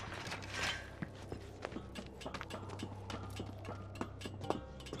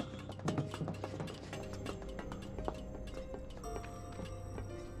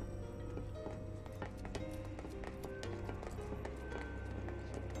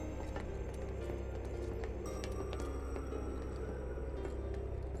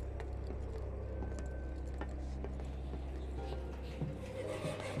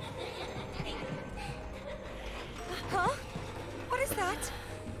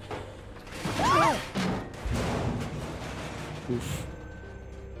 Oof.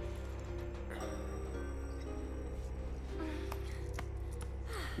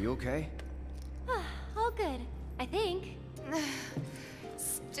 You okay? All good, I think.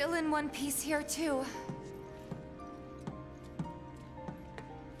 Still in one piece here, too.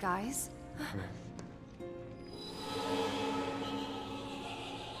 Guys?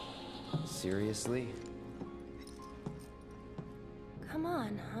 Seriously? Come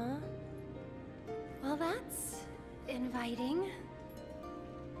on, huh? Well, that's inviting.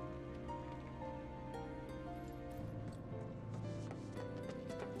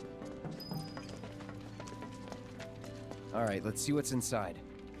 All right, let's see what's inside.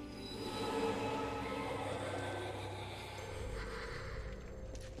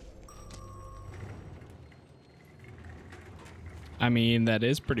 I mean, that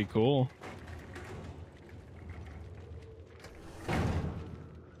is pretty cool.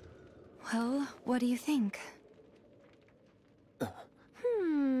 Well, what do you think?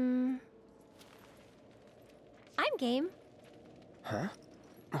 I'm game. Huh?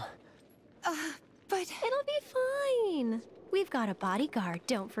 But... It'll be fine. We've got a bodyguard,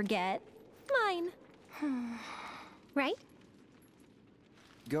 don't forget. Mine. Right?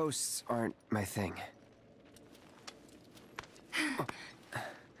 Ghosts aren't my thing.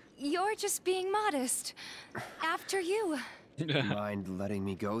 You're just being modest. After you. Mind letting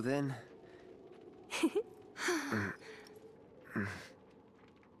me go then?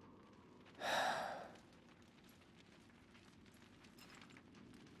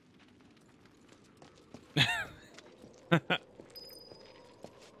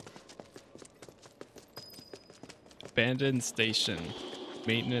 Abandoned station.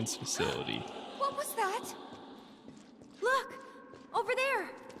 Maintenance facility. What was that? Look! Over there!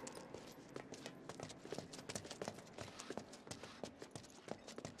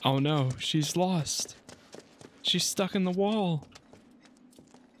 Oh no, she's lost. She's stuck in the wall.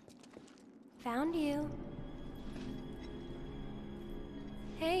 Found you.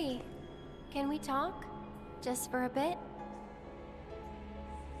 Hey, can we talk? Just for a bit?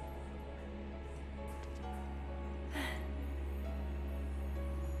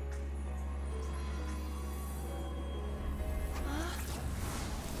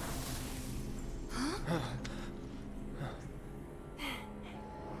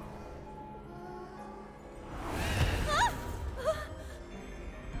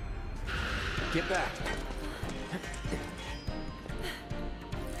 Get back.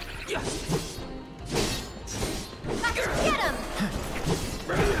 Get him!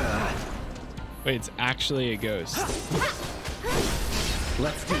 Wait, it's actually a ghost.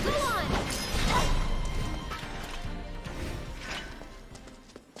 Let's do this.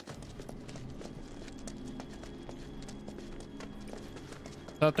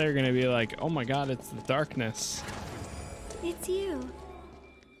 Thought they were gonna be like, oh my god, it's the darkness. It's you.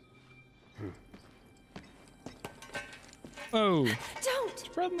 Oh, Don't! it's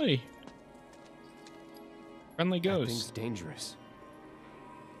friendly. Friendly That ghost. thing's dangerous.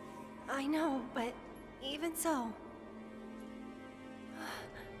 I know, but even so.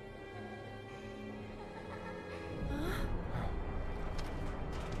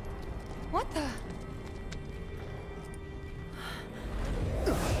 What the?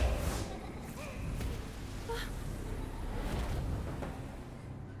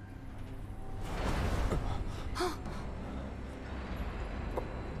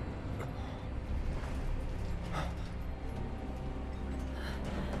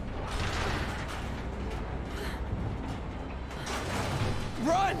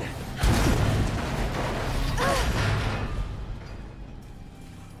 Run!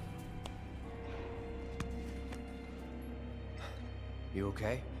 You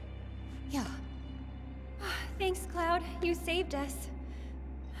okay? Yeah. Thanks, Cloud. You saved us.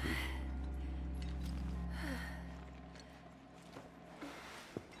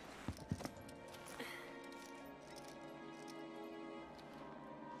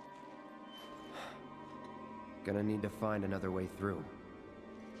 Gonna need to find another way through.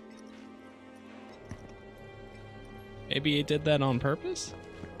 Maybe he did that on purpose?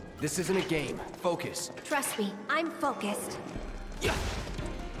 This isn't a game. Focus. Trust me, I'm focused.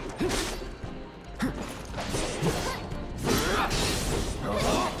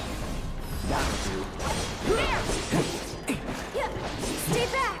 That'll do. Stay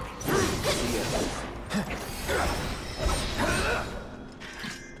back!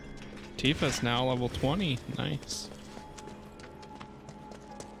 Tifa's now level 20. Nice.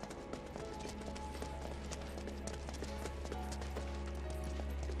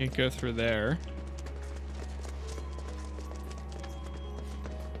 Can't go through there.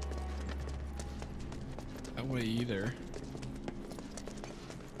 That way either.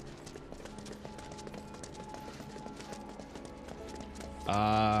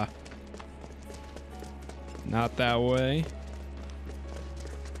 Not that way.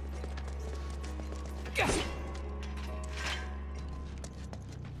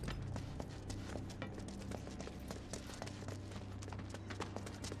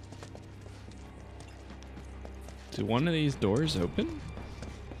 Did one of these doors open?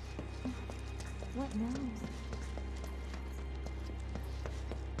 What now?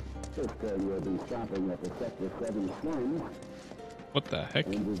 Sister, you'll be stopping at the Sector 7 slums. What the heck?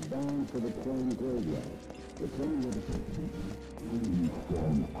 And is bound for the train graveyard. The train will be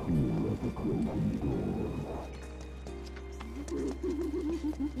stand clear of the closing doors.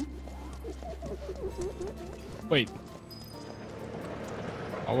 Wait.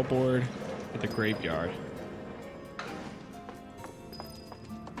 All aboard at the graveyard.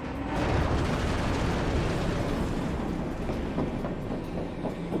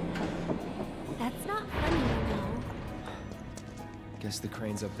 That's not funny, you know. Guess the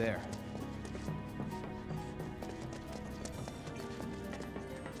crane's up there.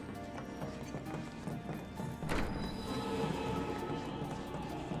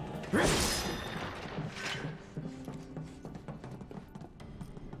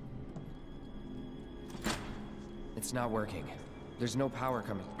 It's not working. There's no power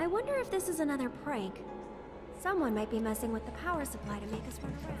coming. I wonder if this is another prank. Someone might be messing with the power supply to make us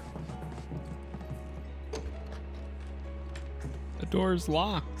run around. The door's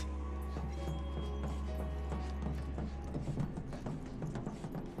locked.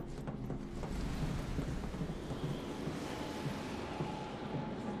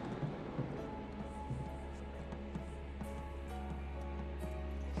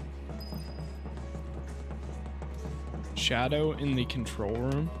 Shadow in the control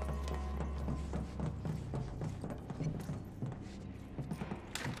room.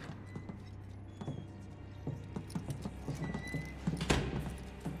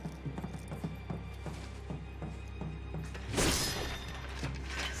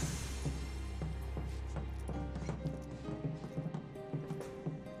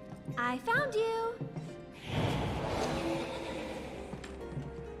 I found you!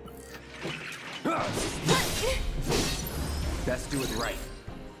 Best do it right.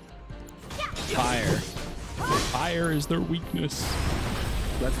 Fire. Fire is their weakness.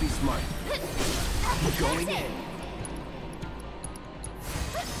 Let's be smart. Going in.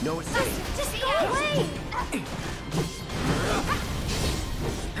 No escape. Just go away!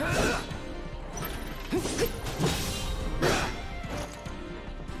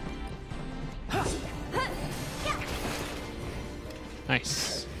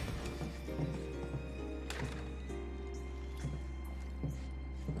 Nice.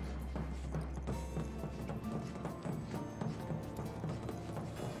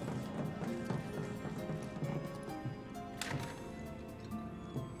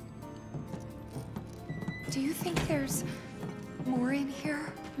 Do you think there's more in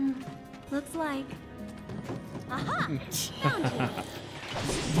here? Looks like. Aha!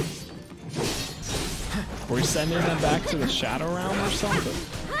 We're sending them back to the Shadow Realm or something?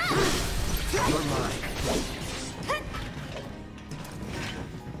 You're mine.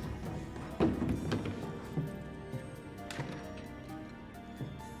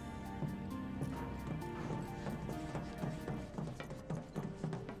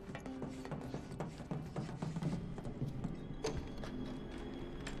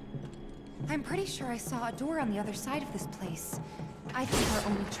 I'm pretty sure I saw a door on the other side of this place. I think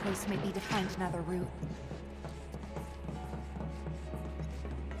our only choice may be to find another route.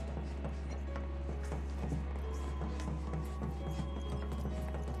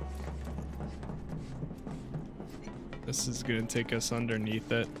 This is gonna take us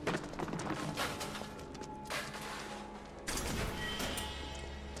underneath it.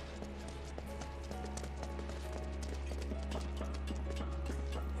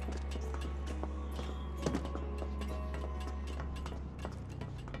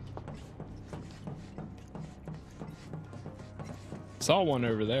 Saw one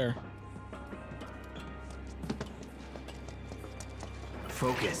over there.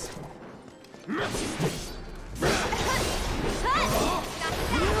 Focus.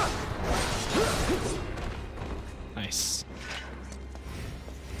 Nice.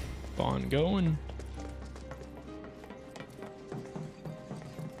 On going.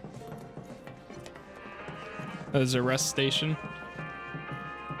 There's a rest station.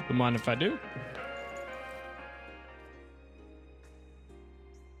 Don't mind if I do.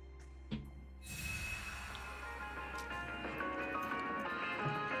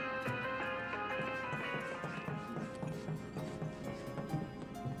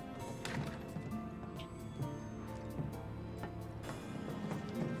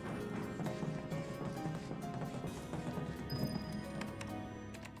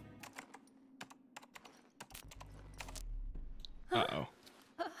 Uh-oh.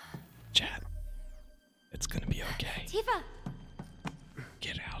 Chat. It's gonna be okay. Tifa!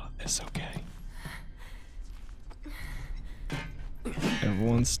 Get out of this, okay?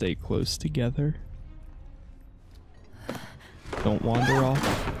 Everyone stay close together. Don't wander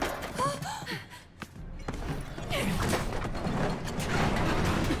off.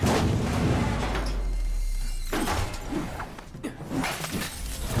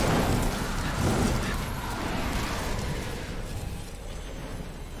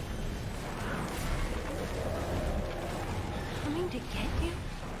 Coming to get you?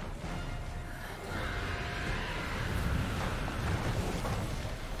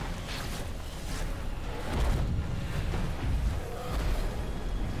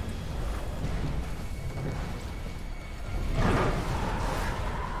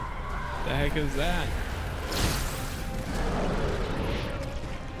 The heck is that?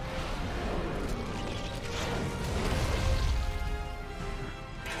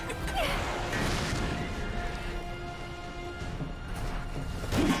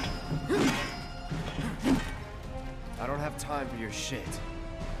 I don't have time for your shit.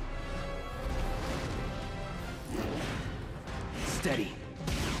 Steady.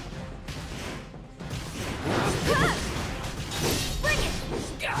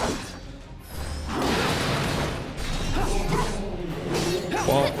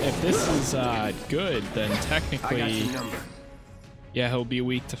 Well, if this is good, then I got technically, your number. yeah, he'll be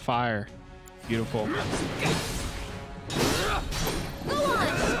weak to fire. Beautiful.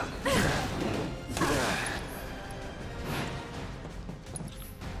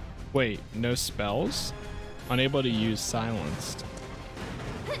 Wait, no spells? Unable to use silenced.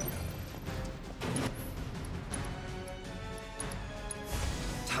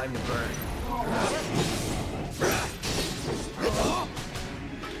 Time to burn.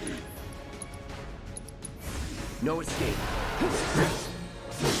 No escape.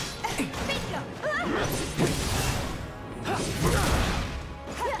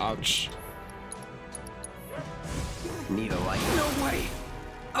 Ouch. Need a light. No way.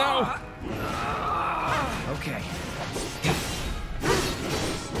 No. Okay.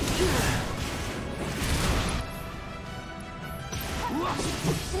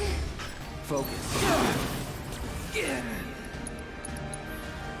 Focus.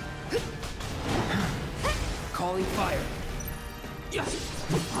 Calling fire.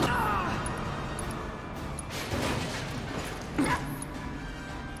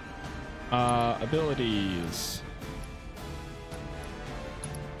 Abilities.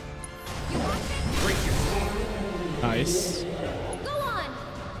 Nice. Go on!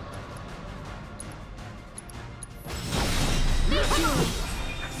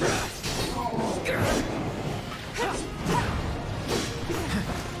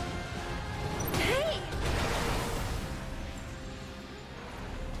 Hey!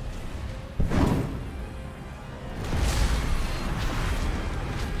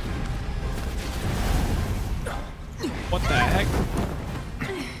 What the heck?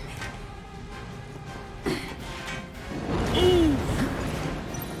 Ooh.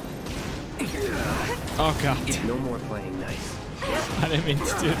 Oh god. No more playing nice. I didn't mean to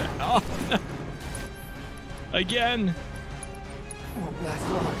do that. Oh no. Again. Won't last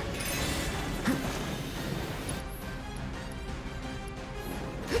long.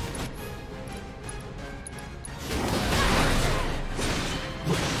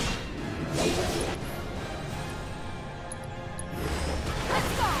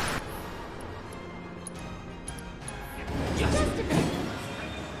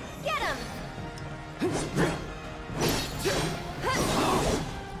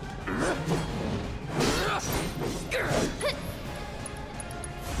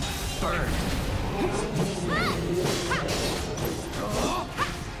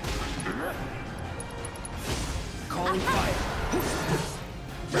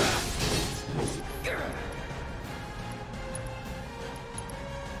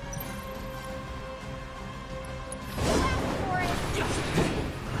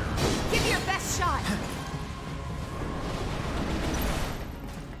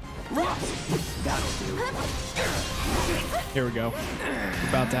 Here we go. We're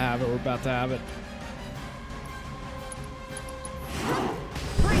about to have it. We're about to have it.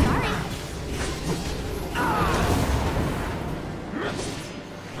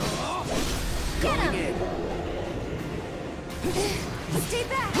 Get him! Stay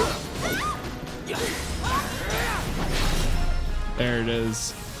back! There it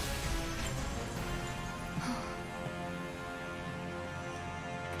is.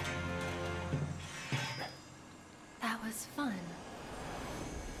 That was fun.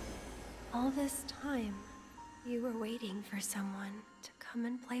 All this time, you were waiting for someone to come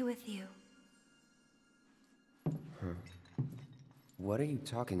and play with you. What are you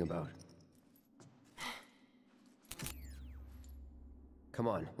talking about? Come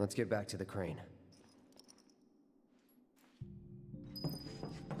on, let's get back to the crane.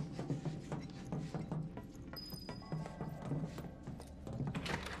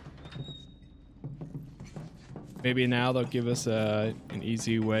 Maybe now they'll give us an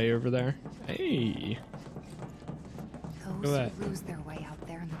easy way over there. Hey. Those who lose their way out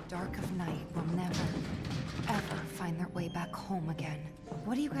there in the dark of night will never, ever find their way back home again.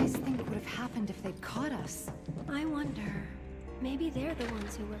 What do you guys think would have happened if they'd caught us? I wonder, maybe they're the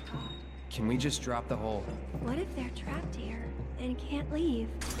ones who were caught. Can we just drop the hole? What if they're trapped here and can't leave?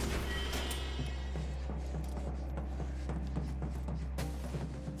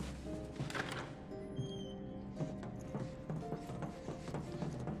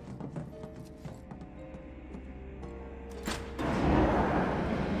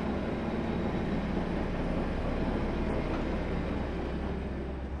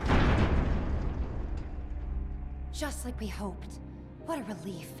 Just like we hoped. What a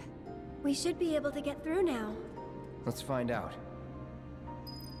relief. We should be able to get through now. Let's find out.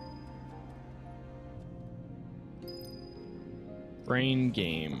 Brain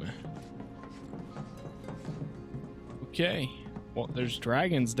game. Okay. Well, there's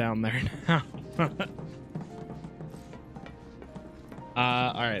dragons down there now.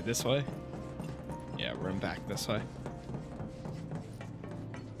 Alright, this way. Yeah, run back this way.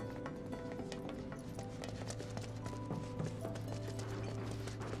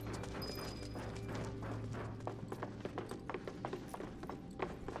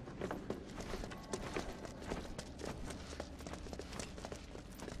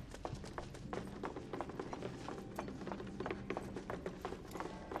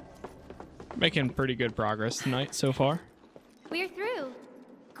 Making pretty good progress tonight so far. We're through.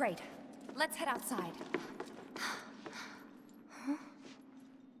 Great. Let's head outside. Huh?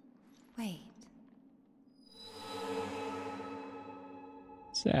 Wait.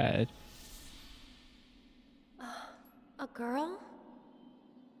 Sad. A girl?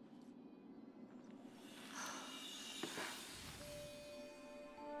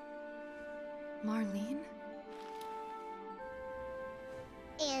 Marlene?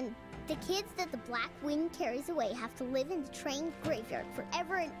 And the kid kids that the Black Wind carries away have to live in the train graveyard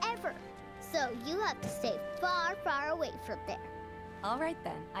forever and ever. So you have to stay far, far away from there. All right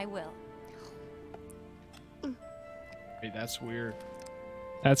then, I will. Hey, that's weird.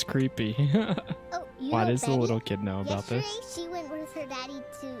 That's creepy. Oh, you Why know does the Betty? little kid know about this? Yesterday, she went with her daddy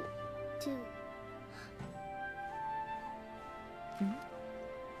to...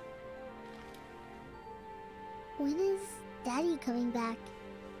 When is Daddy coming back?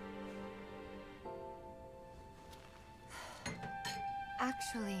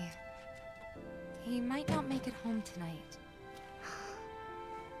 Actually, he might not make it home tonight.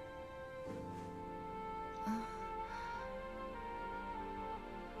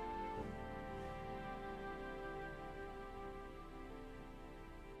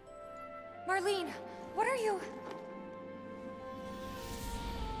 Marlene, what are you?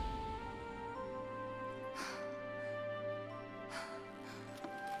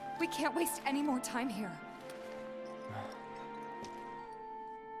 We can't waste any more time here.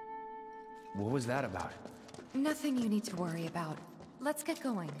 What was that about? Nothing you need to worry about. Let's get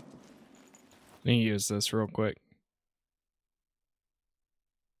going. Let me use this real quick.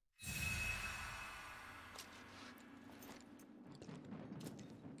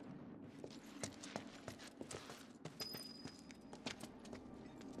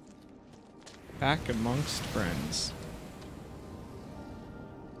 Back amongst friends.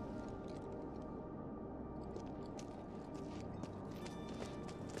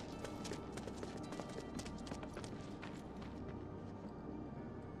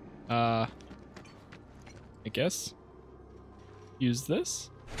 I guess use this.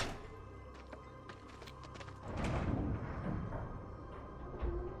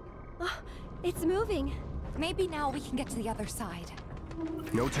 Oh, it's moving. Maybe now we can get to the other side.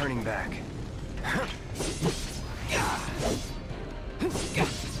 No turning back.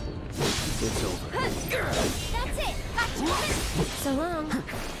 It's over. That's it! Gotcha! So long.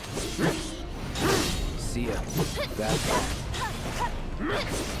 See ya. That's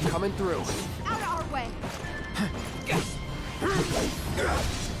coming through. Out of our way. Go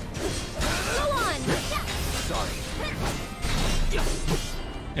on! Sorry.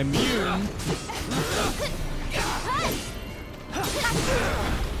 Immune.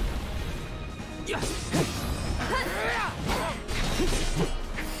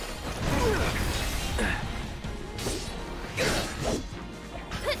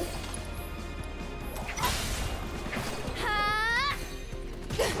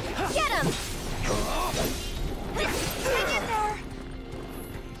 Get him! Hang in there!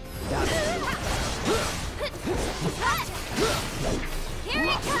 Here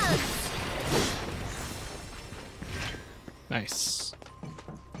he comes! Nice.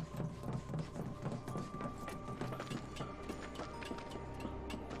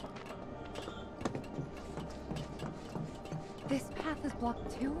 This path is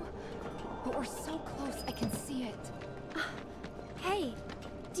blocked too, but we're so close I can see it. Hey,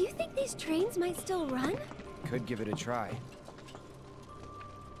 do you think these trains might still run? Could give it a try.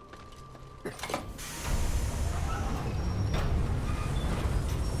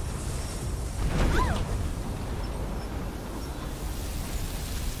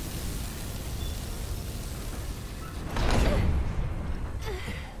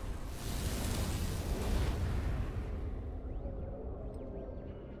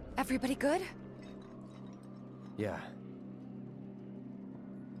 Everybody good? Yeah.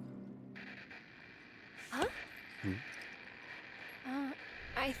 Huh?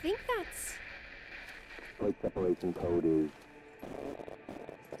 I think that's... Plate separation code is...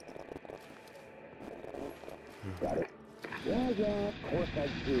 Got it. Yeah, of course I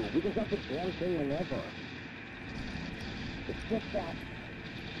do. We just got the damn thing whenever. It's just that...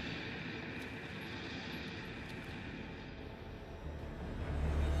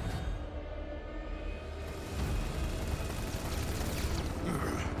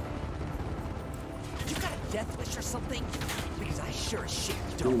 You got a death wish or something? Because I sure as shit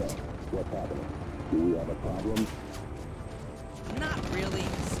don't. What's happening? Do we have a problem? Not really.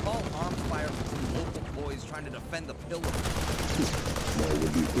 Small arms fire from some local boys trying to defend the pillar. More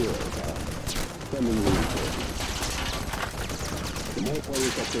would be good, Sending reinforcements. The more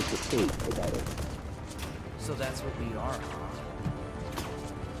players that take the state, the better. So that's what we are.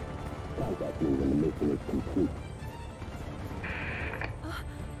 Contact me when the mission is complete.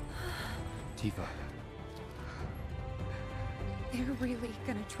 Tifa. They're really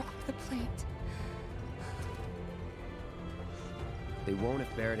gonna drop the plate. They won't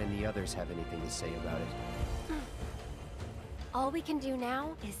if Barrett and the others have anything to say about it. All we can do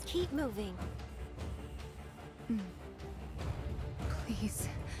now is keep moving. Please.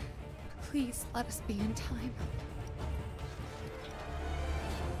 Please let us be in time.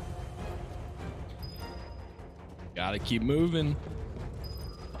 Gotta keep moving.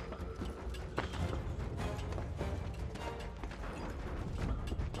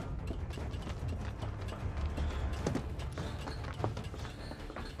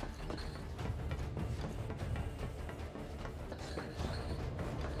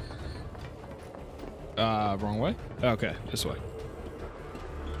 Wrong way? Okay, this way.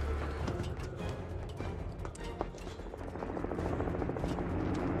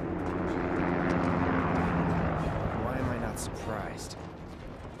 Why am I not surprised?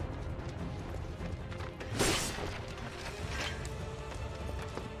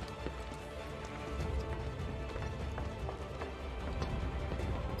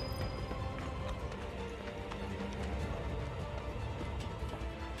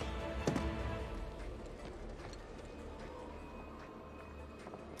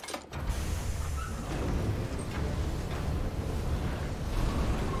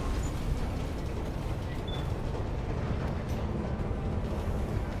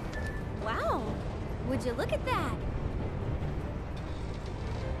 Wow! Would you look at that?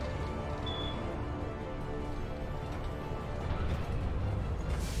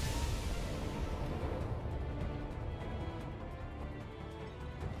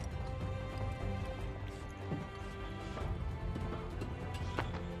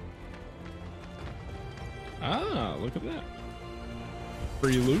 Ah, look at that.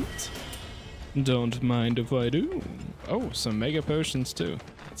 Free loot. Don't mind if I do. Oh, some mega potions too.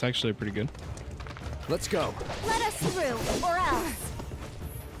 It's actually pretty good. Let's go. Let us through, or else.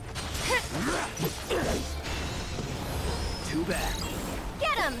 Too bad.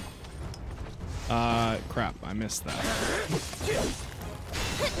 Get him! Crap, I missed that.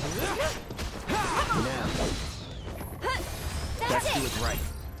 Now, That's let's do it! it right.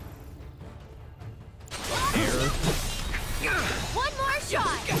 One more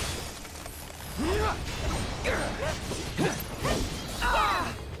shot!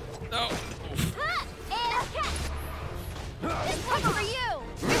 Oh. And catch! This one's for you!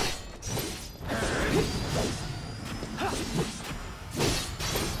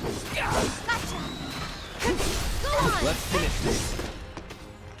 Gotcha! Go on! Let's finish this.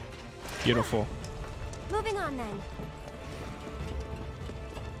 Beautiful. Moving on then.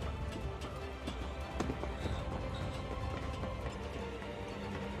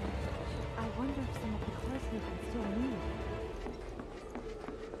 I wonder if some of the cars here can still move.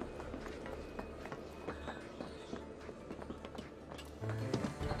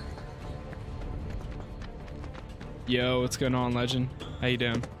 Yo, what's going on, Legend? How you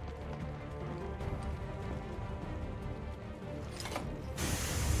doing?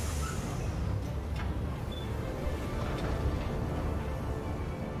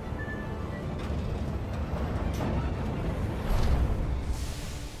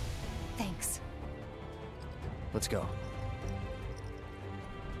 Thanks. Let's go.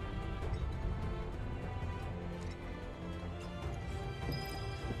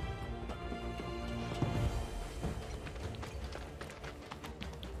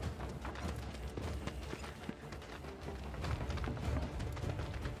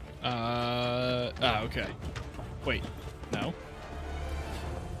 Okay. Wait, no.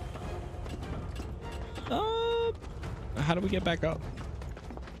 How do we get back up?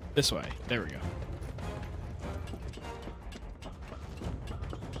 This way. There we go.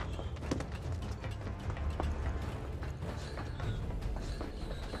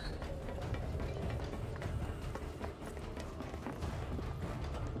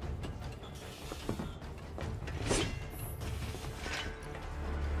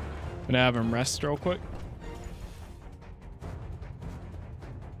 Gonna have him rest real quick.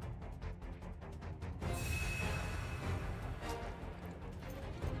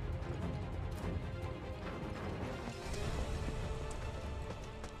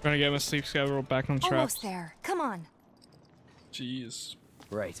 Trying to get my sleep schedule back on track. Almost there. Come on. Jeez.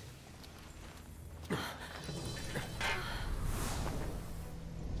 Right.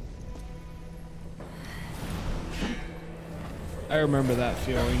 I remember that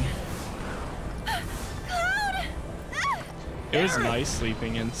feeling. It was nice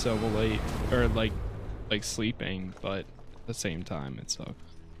sleeping in so late, or like sleeping, but at the same time it sucks.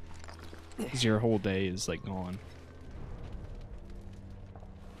 'Cause your whole day is like gone.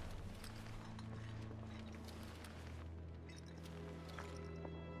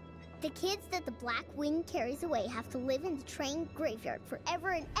 The kids that the Black Wind carries away have to live in the train graveyard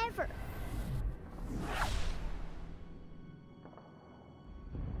forever and ever.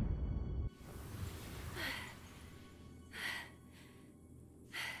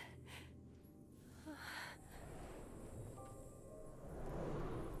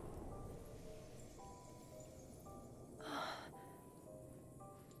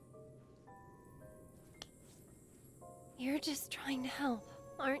 You're just trying to help,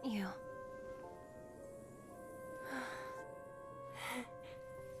 aren't you?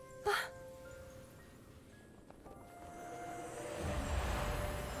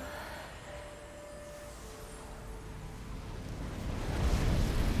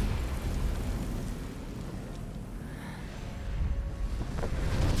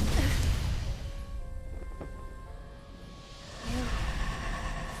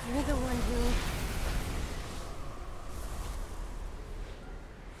 You're the one who...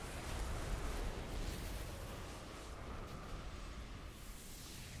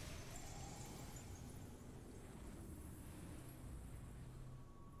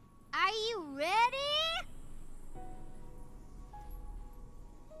 Are you ready?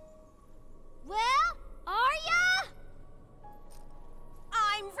 Well, are ya?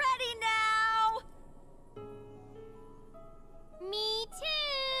 I'm ready now! Me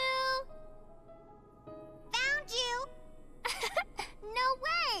too! Found you! No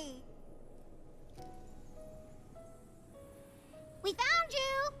way! We found you!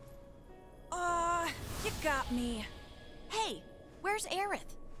 You got me. Hey, where's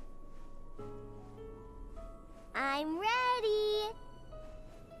Aerith? I'm ready!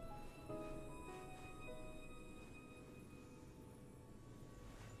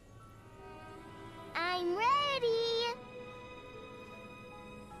 I'm ready!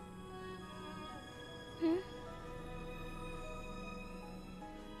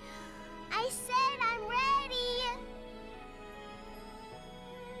 I said I'm ready!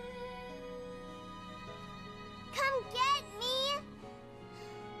 Come get me!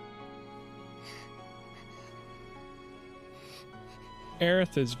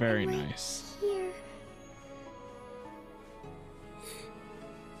 Aerith is very nice. Here.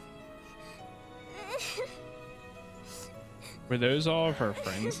 Were those all of her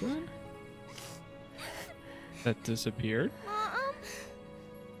friends then? That disappeared?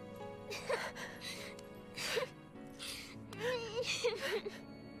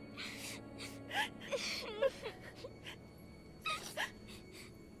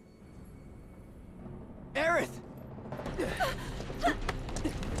 Aerith!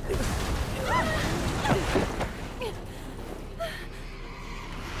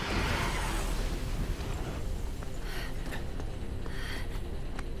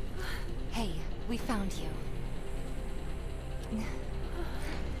 Hey, we found you.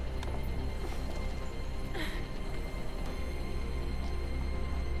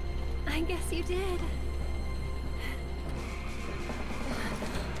 I guess you did.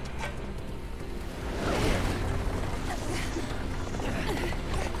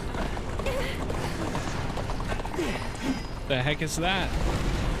 The heck is that?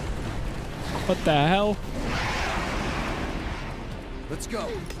 What the hell? Let's go.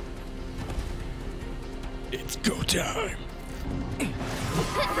 It's go time.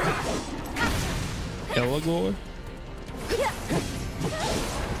 Elagor?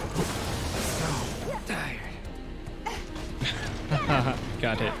 So tired.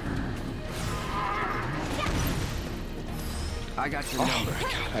 Got hit. I got your number. Oh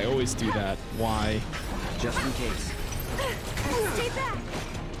my god, I always do that. Why? Just in case. Stay back!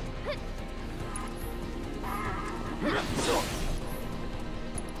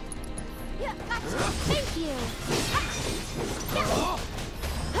 Yeah, gotcha. Thank you!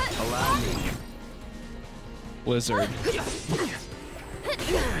 Allow me. Blizzard.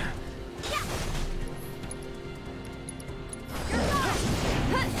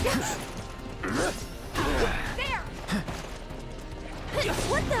 There!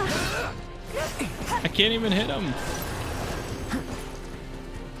 What the? I can't even hit him.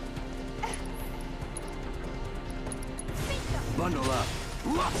 Bundle up.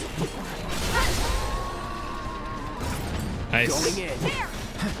 Nice. Going in. There!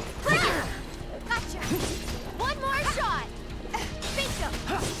 Gotcha! One more shot! Bingo!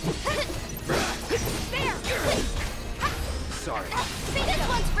 There! Sorry. This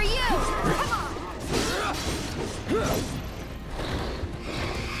one's for you! Come on!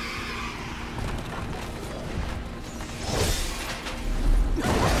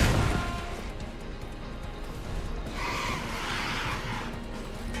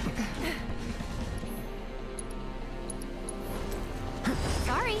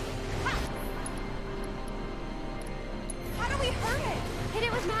 Sorry. How do we hurt it? Hit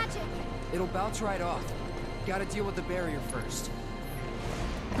it with magic. It'll bounce right off. Gotta deal with the barrier first.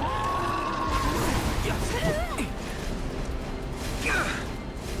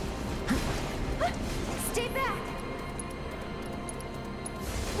 Stay back.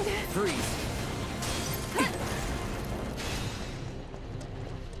 Freeze.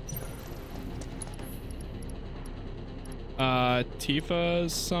 Tifa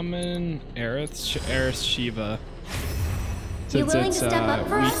summon Aerith Shiva. You Since willing it's to step up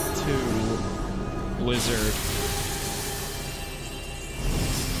for week us? 2 Blizzard.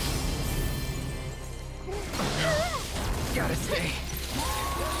 Gotta stay.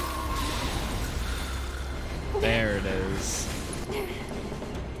 There it is.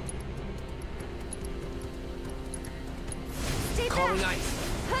 Stay Calling back. ice.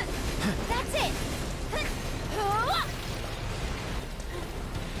 That's it.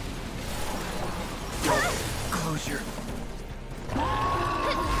 Closure.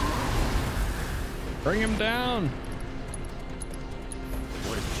 Bring him down.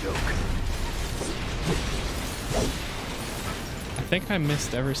 What a joke. I think I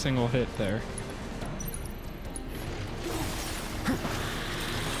missed every single hit there.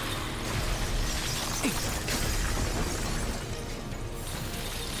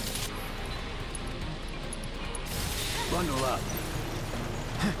 Bundle up.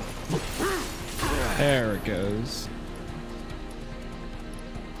 There it goes.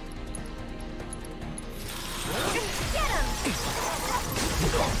 Get him.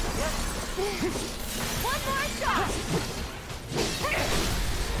 One more shot.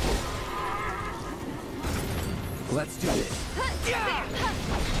 Let's do this. There.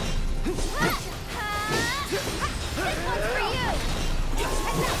 This one's for you.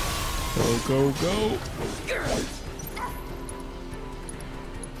 Go, go, go.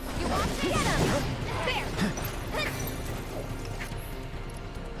 You want to get him. There.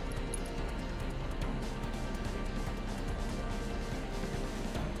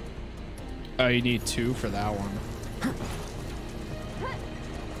 Oh, you need 2 for that one.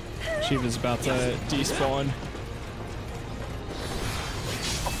 Shiva's about to despawn.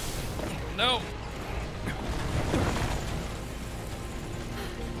 No.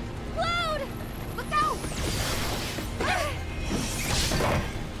 Cloud! Look out!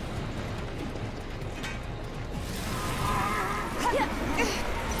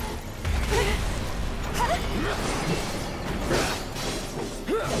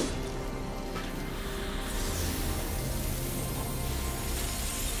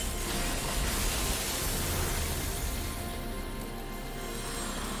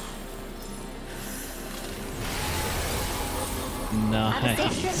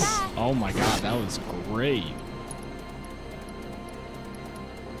 Nice. Oh my god, that was great.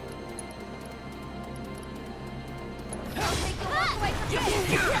 I'll take you all the way from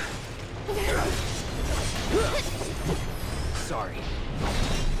Sorry.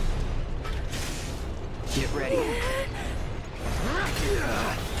 Get ready.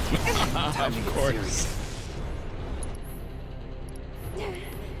 Of course.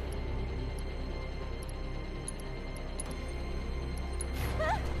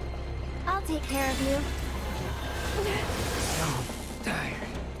 I'll take care of you. So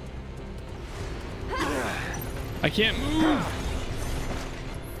tired. I can't move.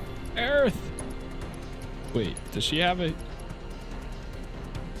 Aerith. Wait, does she have a...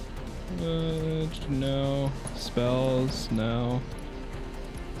 no. Spells, no.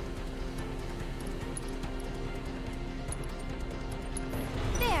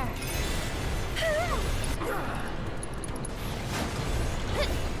 There.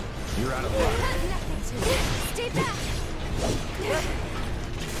 You're out of luck. Stay back.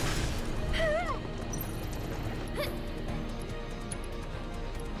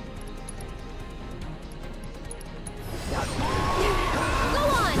 Go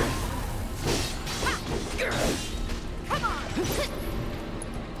on. Come on.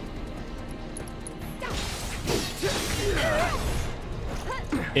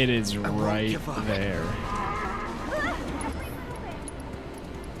 It is right there.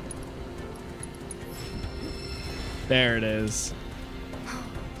 There it is.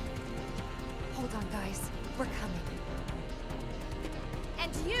 Hold on, guys. We're coming.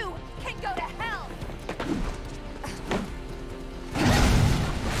 And you can go to hell.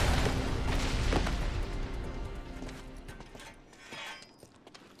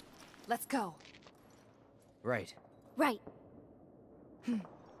 Let's go. Right. Right.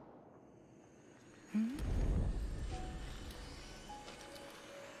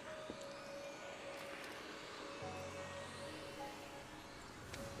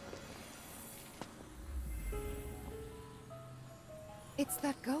 It's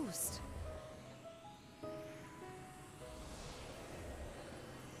that ghost.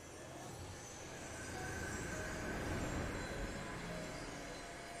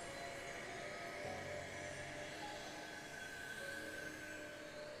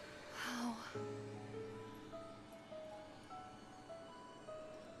 How?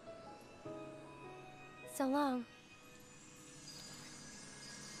 So long.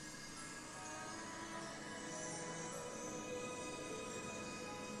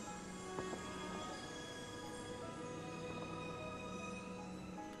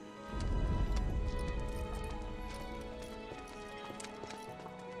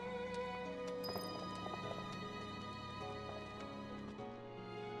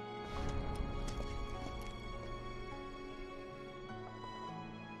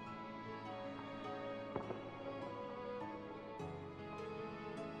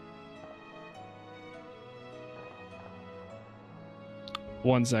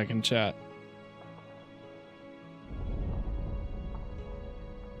 1 second, chat.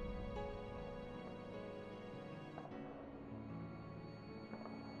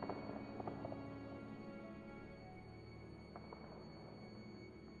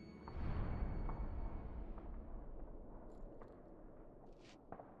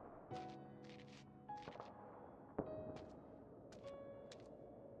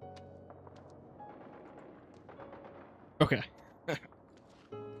 Okay.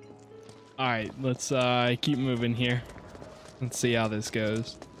 Alright, let's keep moving here. Let's see how this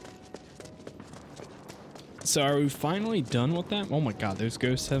goes. So are we finally done with that? Oh my god, those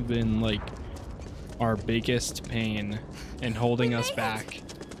ghosts have been like our biggest pain and holding us back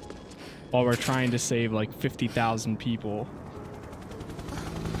while we're trying to save like 50,000 people.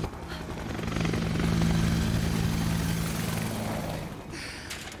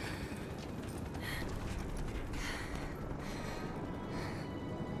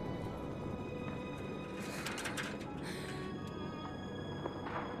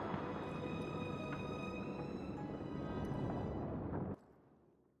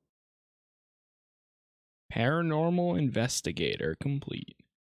 Paranormal Investigator complete.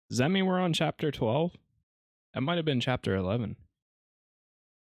 Does that mean we're on chapter 12? That might have been chapter 11.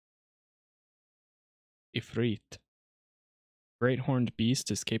 Ifrit. Great horned beast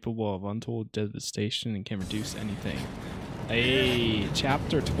is capable of untold devastation and can reduce anything. Hey,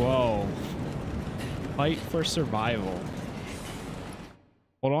 chapter 12. Fight for survival.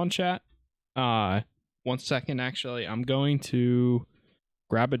 Hold on, chat. 1 second, actually. I'm going to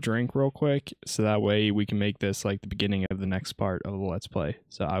grab a drink real quick so that way we can make this like the beginning of the next part of the Let's Play.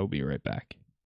 So I will be right back.